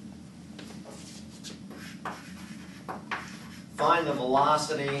 Find the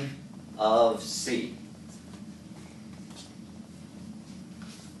velocity of C.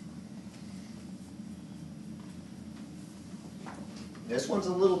 This one's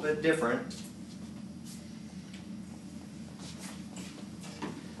a little bit different.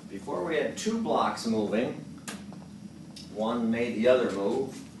 Before we had two blocks moving. One made the other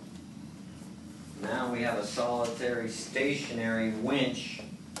move. Now we have a solitary stationary winch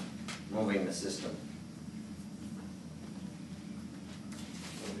moving the system.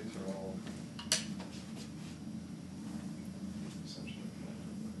 So these are all essentially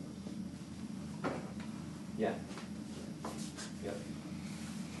connected. Yeah. Yep.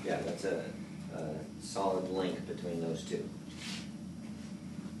 Yeah, that's a solid link between those two.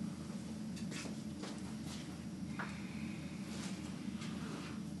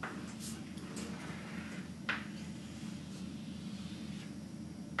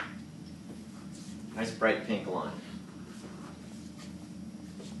 Nice bright pink line.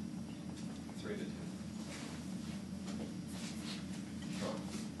 3 to 2.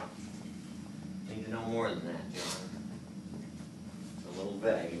 Need to know more than that, John. It's a little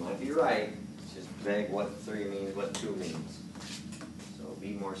vague. You might be right. It's just vague what 3 means, what 2 means. So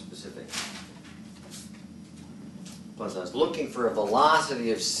be more specific. Plus, I was looking for a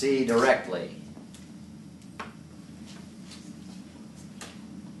velocity of C directly.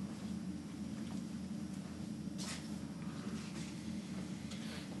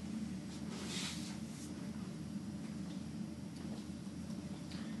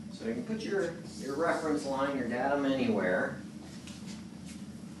 So you can put your reference line, your datum anywhere.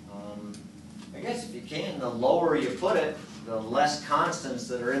 I guess if you can, the lower you put it, the less constants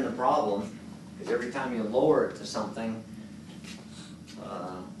that are in the problem. Because every time you lower it to something,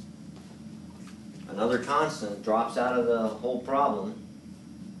 another constant drops out of the whole problem.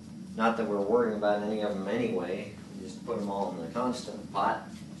 Not that we're worrying about any of them anyway. You just put them all in the constant pot.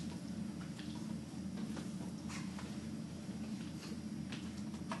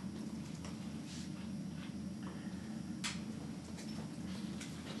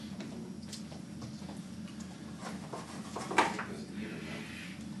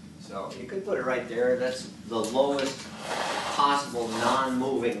 So you could put it right there. That's the lowest possible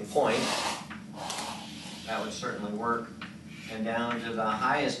non-moving point. That would certainly work. And down to the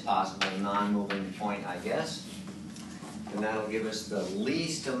highest possible non-moving point, I guess. And that'll give us the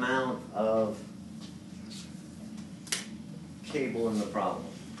least amount of cable in the problem.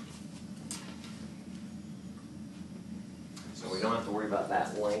 So we don't have to worry about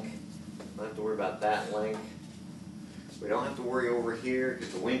that link. Don't have to worry about that link. We don't have to worry over here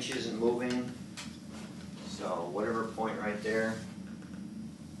because the winch isn't moving. So whatever point right there.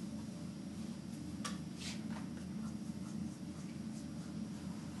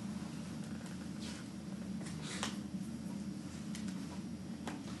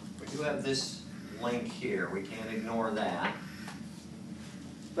 We do have this link here. We can't ignore that.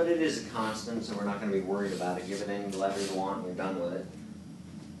 But it is a constant, so we're not going to be worried about it. Give it any letter you want and you're done with it.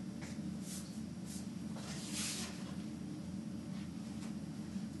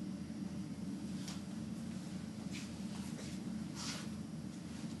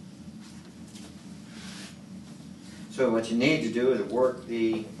 So what you need to do is work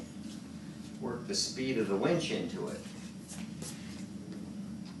the speed of the winch into it.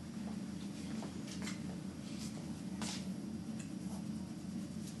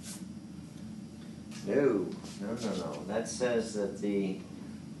 No. That says that the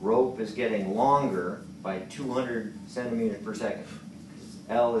rope is getting longer by 200 centimeters per second.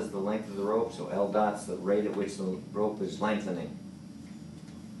 L is the length of the rope, so L dot's the rate at which the rope is lengthening.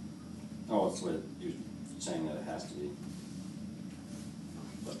 Oh, it's what you're saying that it has to be.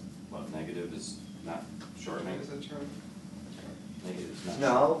 But what, negative is not shortening? What is that term? Negative is not.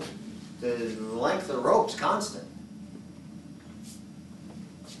 No, the length of the rope's constant.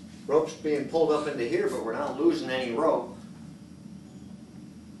 Rope's being pulled up into here, but we're not losing any rope.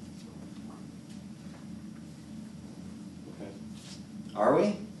 Okay. Are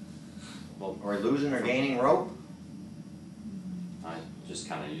we? Well, Are we losing or gaining rope? I just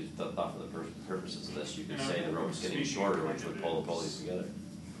kind of thought for the purposes of this, you could say the rope's getting shorter, which would pull the pulleys together.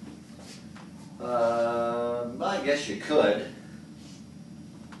 I guess you could.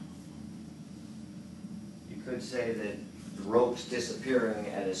 You could say that the rope's disappearing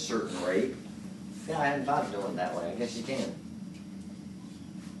at a certain rate. Yeah, I hadn't thought of doing it that way. I guess you can.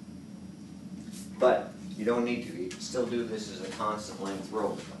 But you don't need to. You can still do this as a constant length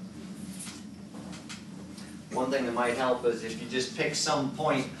rope. One thing that might help is if you just pick some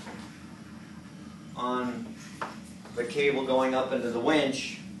point on the cable going up into the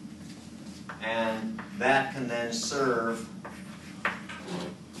winch, and that can then serve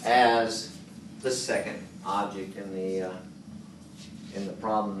as the second object in the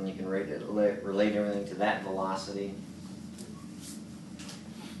problem, and you can relate everything to that velocity,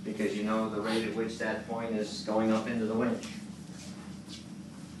 because you know the rate at which that point is going up into the winch.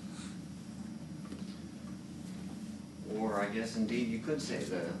 Or I guess indeed you could say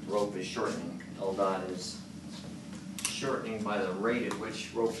the rope is shortening. L dot is shortening by the rate at which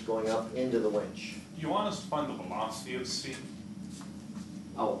rope's going up into the winch. You want us to find the velocity of C?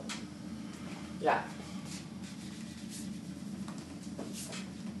 Oh, yeah.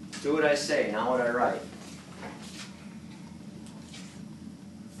 Do what I say, not what I write.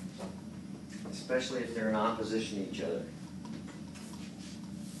 Especially if they're in opposition to each other.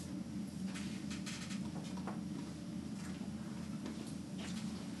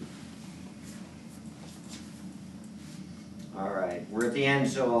 All right, we're at the end,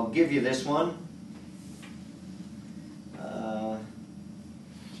 so I'll give you this one.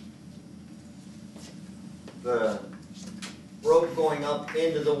 The rope going up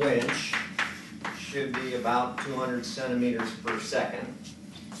into the winch should be about 200 centimeters per second.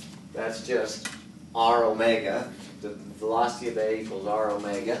 That's just R omega. The velocity of A equals R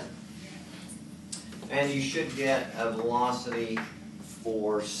omega. And you should get a velocity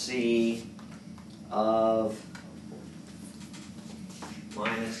for C of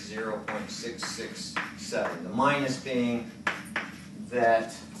minus 0.667. The minus being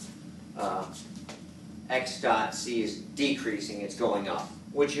that x dot C is decreasing, it's going up,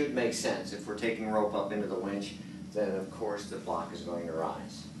 which would make sense. If we're taking rope up into the winch, then of course the block is going to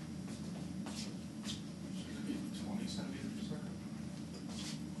rise. 20 centimeters per second?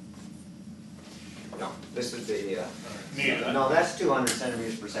 No, this would be, Meter. no, that's 200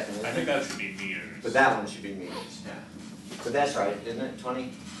 centimeters per second, isn't I it? think that should be meters. But that one should be meters. Yeah. But that's right, isn't it?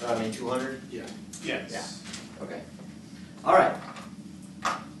 20? I mean 200? Yeah. Yes. Yeah. Okay. All right.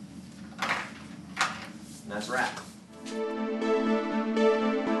 And that's a wrap.